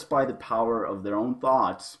 And just by the power of their own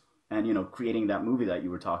thoughts and, creating that movie that you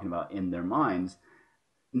were talking about in their minds,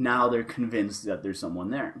 now they're convinced that there's someone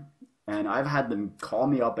there. And I've had them call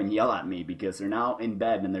me up and yell at me because they're now in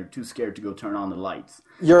bed and they're too scared to go turn on the lights.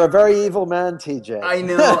 You're a very evil man, TJ. I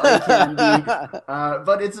know I can be,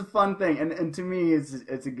 but it's a fun thing. And to me,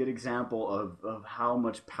 it's a good example of how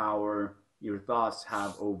much power your thoughts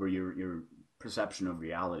have over your perception of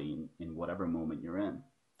reality in whatever moment you're in.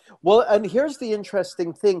 Well, and here's the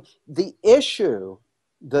interesting thing. The issue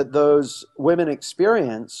that those women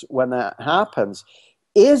experience when that happens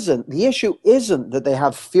isn't that they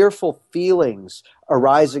have fearful feelings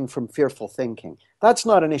arising from fearful thinking. That's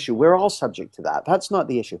not an issue. We're all subject to that. That's not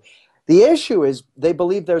the issue. The issue is they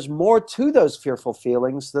believe there's more to those fearful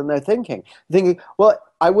feelings than they're thinking, well,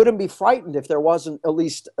 I wouldn't be frightened if there wasn't at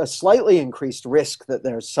least a slightly increased risk that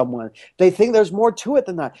there's someone. They think there's more to it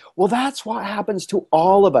than that. Well, that's what happens to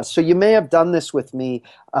all of us. So you may have done this with me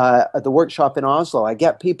at the workshop in Oslo. I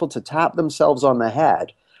get people to tap themselves on the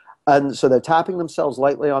head. And so they're tapping themselves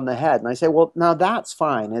lightly on the head. And I say, well, now that's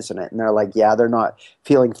fine, isn't it? And they're like, yeah, they're not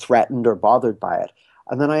feeling threatened or bothered by it.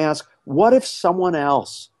 And then I ask, what if someone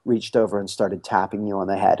else reached over and started tapping you on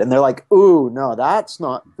the head? And they're like, ooh, no, that's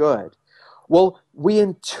not good. Well, we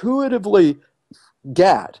intuitively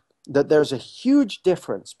get that there's a huge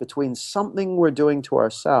difference between something we're doing to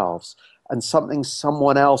ourselves and something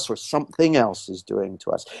someone else or something else is doing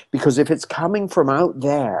to us. Because if it's coming from out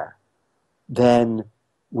there, then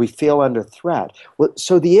we feel under threat. Well,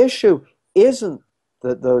 so the issue isn't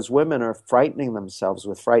that those women are frightening themselves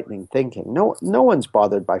with frightening thinking. No one's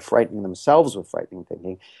bothered by frightening themselves with frightening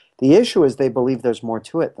thinking. The issue is they believe there's more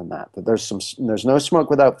to it than that. That there's no smoke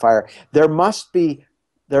without fire. There must be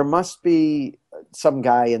some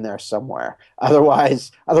guy in there somewhere.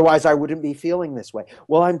 Otherwise I wouldn't be feeling this way.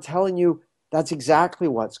 Well, I'm telling you, that's exactly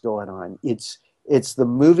what's going on. It's the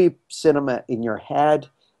movie cinema in your head,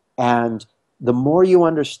 and the more you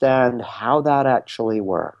understand how that actually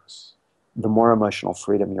works, the more emotional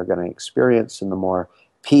freedom you're going to experience and the more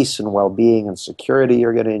peace and well-being and security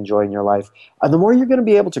you're going to enjoy in your life, and the more you're going to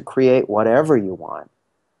be able to create whatever you want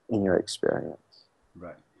in your experience.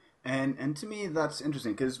 Right. And to me, that's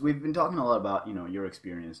interesting because we've been talking a lot about, your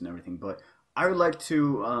experience and everything, but I would like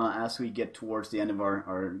to, as we get towards the end of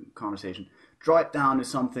our conversation, draw it down to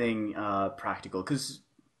something practical because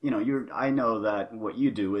I know that what you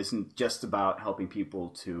do isn't just about helping people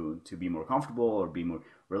to be more comfortable or be more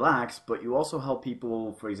relaxed, but you also help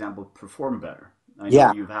people, for example, perform better. I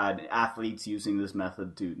know you've had athletes using this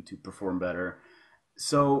method to perform better.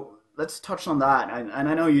 So let's touch on that. And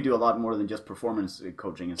I know you do a lot more than just performance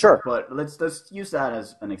coaching and stuff, but let's use that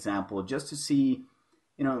as an example just to see,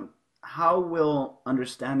 how will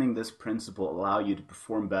understanding this principle allow you to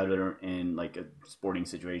perform better in like a sporting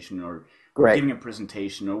situation or giving a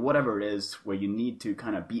presentation or whatever it is where you need to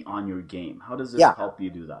kind of be on your game? How does this help you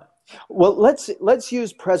do that? Well, let's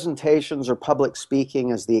use presentations or public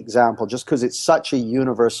speaking as the example, just because it's such a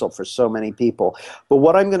universal for so many people. But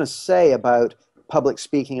what I'm going to say about public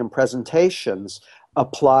speaking and presentations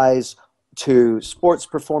applies to sports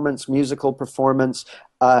performance, musical performance,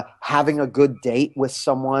 having a good date with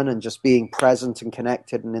someone and just being present and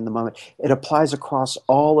connected and in the moment. It applies across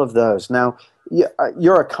all of those. Now,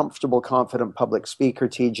 you're a comfortable, confident public speaker,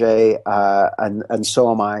 TJ, and so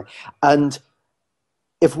am I. And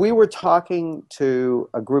if we were talking to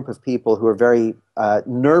a group of people who are very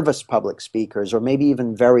nervous public speakers or maybe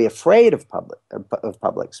even very afraid of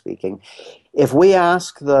public speaking, if we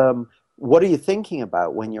ask them, what are you thinking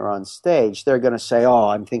about when you're on stage? They're going to say, oh,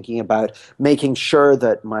 I'm thinking about making sure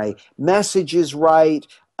that my message is right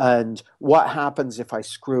and what happens if I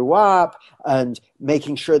screw up and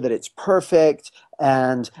making sure that it's perfect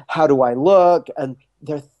and how do I look? And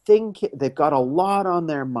they've got a lot on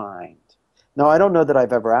their mind. Now, I don't know that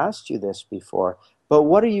I've ever asked you this before, but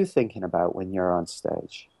what are you thinking about when you're on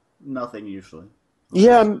stage? Nothing usually.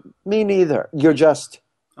 Yeah, me neither. You're just,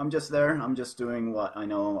 I'm just there. I'm just doing what I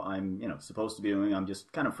know I'm, supposed to be doing. I'm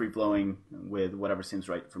just kind of free flowing with whatever seems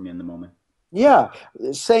right for me in the moment. yeah,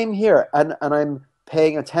 same here. And I'm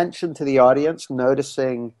paying attention to the audience,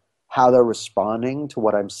 noticing how they're responding to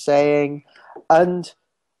what I'm saying. And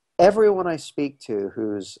everyone I speak to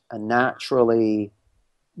who's a naturally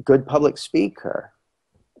good public speaker,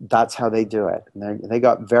 that's how they do it. And they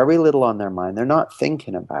got very little on their mind. They're not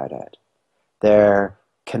thinking about it. They're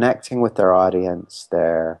connecting with their audience.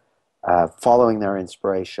 They're following their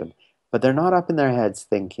inspiration, but they're not up in their heads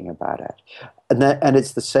thinking about it. And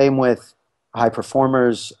it's the same with high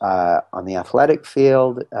performers on the athletic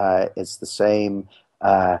field. It's the same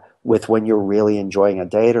with when you're really enjoying a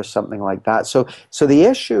date or something like that. So the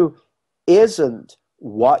issue isn't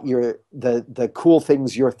what you're the cool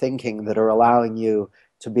things you're thinking that are allowing you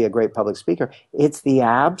to be a great public speaker. It's the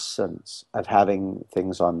absence of having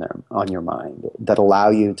things on your mind that allow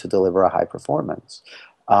you to deliver a high performance.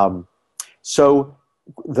 So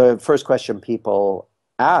the first question people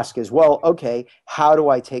ask is, well, okay, how do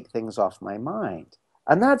I take things off my mind?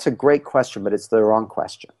 And that's a great question, but it's the wrong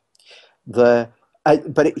question.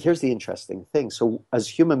 Here's the interesting thing. So as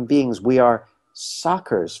human beings, we are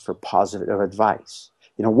suckers for positive advice.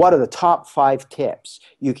 What are the top 5 tips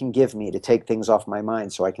you can give me to take things off my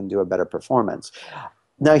mind so I can do a better performance?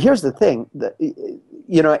 Now, here's the thing.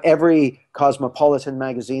 Every Cosmopolitan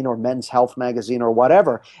magazine or Men's Health magazine or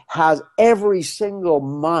whatever has every single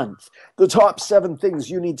month the top 7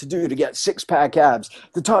 things you need to do to get six-pack abs,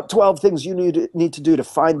 the top 12 things you need to do to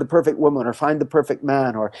find the perfect woman or find the perfect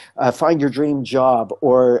man or find your dream job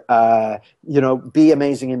or, be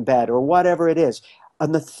amazing in bed or whatever it is.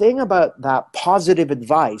 And the thing about that positive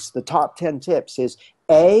advice, the top 10 tips is,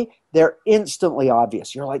 A, they're instantly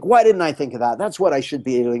obvious. You're like, why didn't I think of that? That's what I should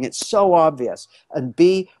be doing. It's so obvious. And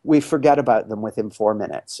B, we forget about them within 4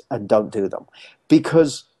 minutes and don't do them.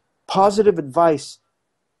 Because positive advice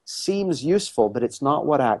seems useful, but it's not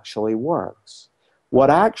what actually works. What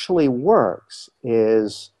actually works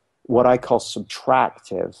is what I call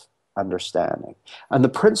subtractive understanding. And the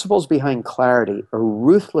principles behind clarity are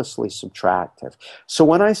ruthlessly subtractive. So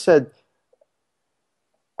when I said,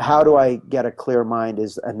 how do I get a clear mind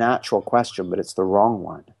is a natural question, but it's the wrong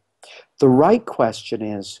one. The right question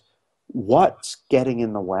is, what's getting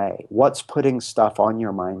in the way? What's putting stuff on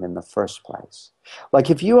your mind in the first place? Like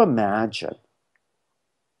if you imagine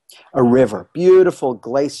a river, beautiful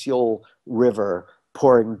glacial river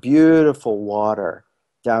pouring beautiful water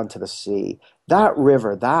down to the sea. That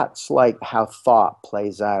river, that's like how thought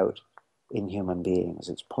plays out in human beings.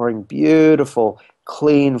 It's pouring beautiful,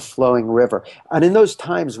 clean flowing river. And in those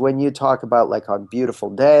times when you talk about like on beautiful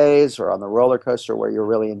days or on the roller coaster where you're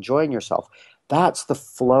really enjoying yourself, that's the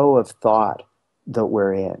flow of thought that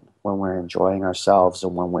we're in when we're enjoying ourselves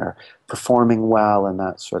and when we're performing well and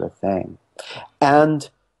that sort of thing. And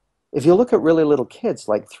if you look at really little kids,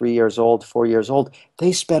 like 3 years old, 4 years old,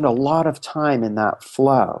 they spend a lot of time in that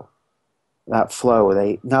flow.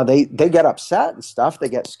 They get upset and stuff. They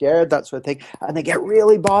get scared, that sort of thing, and they get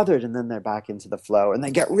really bothered, and then they're back into the flow. And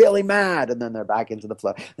they get really mad, and then they're back into the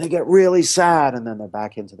flow. They get really sad, and then they're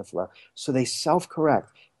back into the flow. So they self-correct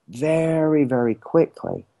very, very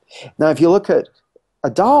quickly. Now, if you look at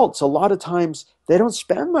adults, a lot of times they don't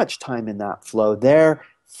spend much time in that flow. Their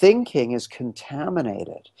thinking is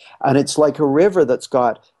contaminated, and it's like a river that's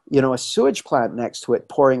got a sewage plant next to it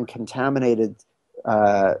pouring contaminated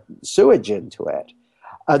sewage into it.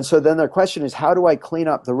 And so then their question is, how do I clean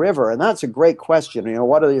up the river? And that's a great question.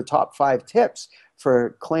 What are your top 5 tips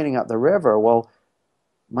for cleaning up the river? Well,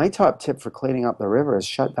 my top tip for cleaning up the river is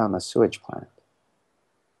shut down the sewage plant.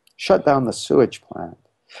 Shut down the sewage plant.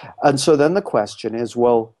 And so then the question is,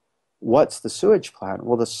 well, what's the sewage plant?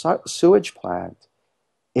 Well, the sewage plant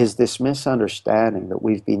is this misunderstanding that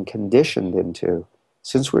we've been conditioned into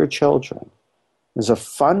since we were children. There's a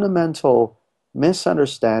fundamental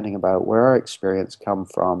misunderstanding about where our experience come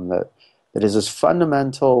from that is as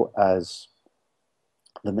fundamental as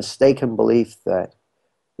the mistaken belief that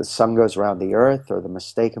the sun goes around the earth, or the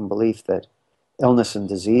mistaken belief that illness and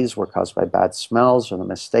disease were caused by bad smells, or the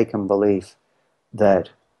mistaken belief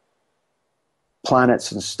that planets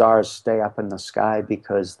and stars stay up in the sky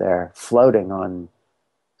because they're floating on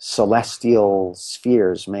celestial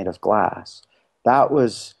spheres made of glass. That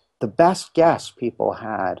was the best guess people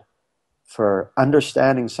had for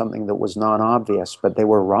understanding something that was non-obvious, but they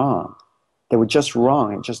were wrong. They were just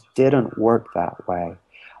wrong. It just didn't work that way.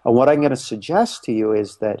 And what I'm going to suggest to you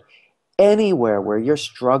is that anywhere where you're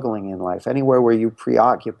struggling in life, anywhere where you're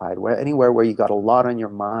preoccupied, anywhere where you got a lot on your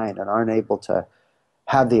mind and aren't able to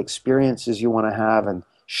have the experiences you want to have and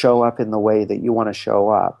show up in the way that you want to show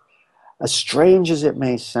up. As strange as it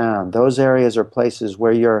may sound, those areas are places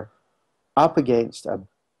where you're up against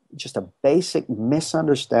just a basic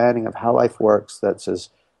misunderstanding of how life works that's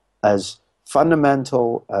as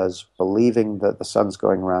fundamental as believing that the sun's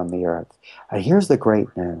going around the earth. And here's the great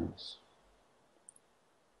news.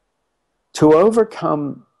 To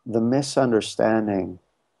overcome the misunderstanding,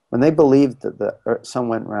 when they believed that the sun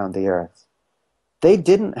went around the earth, they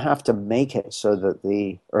didn't have to make it so that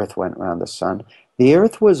the earth went around the sun. The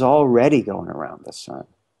earth was already going around the sun.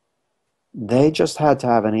 They just had to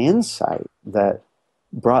have an insight that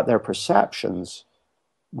brought their perceptions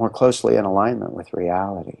more closely in alignment with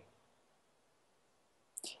reality.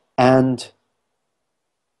 And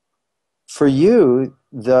for you,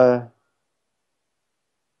 to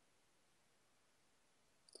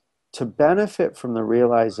benefit from the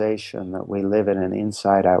realization that we live in an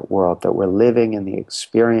inside-out world, that we're living in the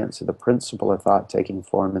experience of the principle of thought taking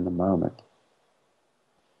form in the moment,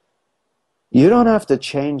 you don't have to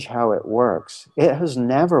change how it works. It has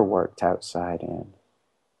never worked outside in.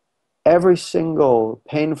 Every single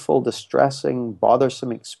painful, distressing,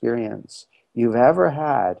 bothersome experience you've ever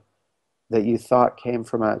had that you thought came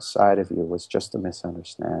from outside of you was just a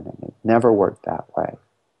misunderstanding. It never worked that way.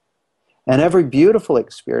 And every beautiful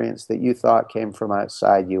experience that you thought came from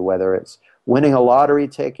outside you, whether it's winning a lottery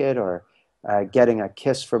ticket or getting a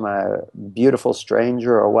kiss from a beautiful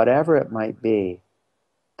stranger or whatever it might be,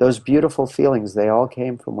 those beautiful feelings, they all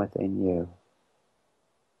came from within you.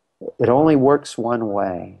 It only works one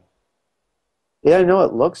way. Yeah, I know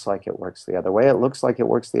it looks like it works the other way. It looks like it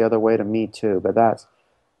works the other way to me too, but that's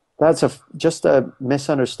just a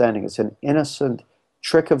misunderstanding. It's an innocent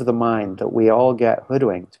trick of the mind that we all get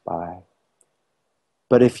hoodwinked by.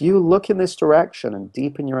 But if you look in this direction and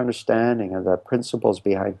deepen your understanding of the principles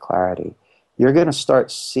behind clarity, you're going to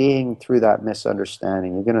start seeing through that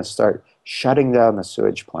misunderstanding. You're going to start shutting down the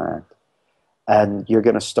sewage plant. And you're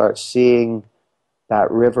going to start seeing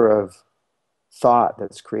that river of thought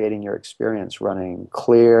that's creating your experience running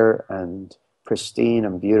clear and pristine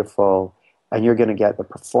and beautiful. And you're going to get the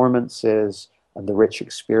performances and the rich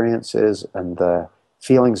experiences and the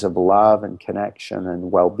feelings of love and connection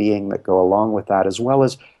and well-being that go along with that, as well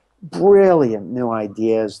as brilliant new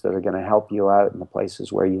ideas that are going to help you out in the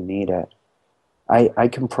places where you need it. I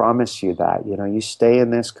can promise you that. You know, you stay in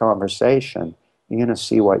this conversation, you're going to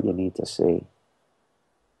see what you need to see.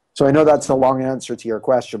 So I know that's a long answer to your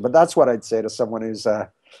question, but that's what I'd say to someone who's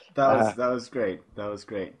That was great. That was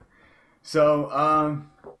great. So,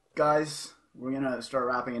 guys, we're gonna start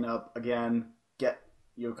wrapping it up again. Get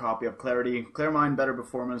your copy of Clarity, Clear Mind, Better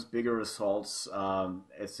Performance, Bigger Results.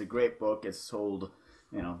 It's a great book. It's sold,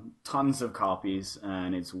 tons of copies,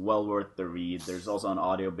 and it's well worth the read. There's also an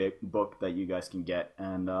audio book that you guys can get,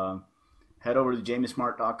 and head over to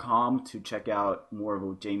jamiesmart.com to check out more of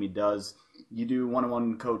what Jamie does. You do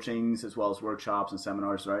one-on-one coachings as well as workshops and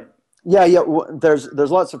seminars, right? Yeah. There's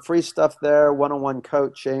lots of free stuff there. One-on-one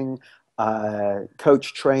coaching,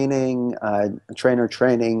 coach training, trainer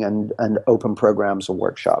training, and open programs and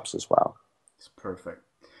workshops as well. It's perfect.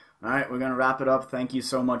 All right, we're going to wrap it up. Thank you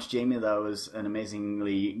so much, Jamie. That was an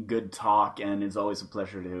amazingly good talk, and it's always a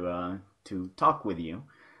pleasure to talk with you.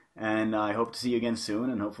 And I hope to see you again soon,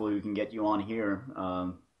 and hopefully we can get you on here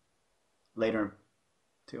later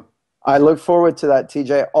too. I look forward to that,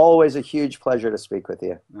 TJ. Always a huge pleasure to speak with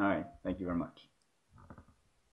you. All right. Thank you very much.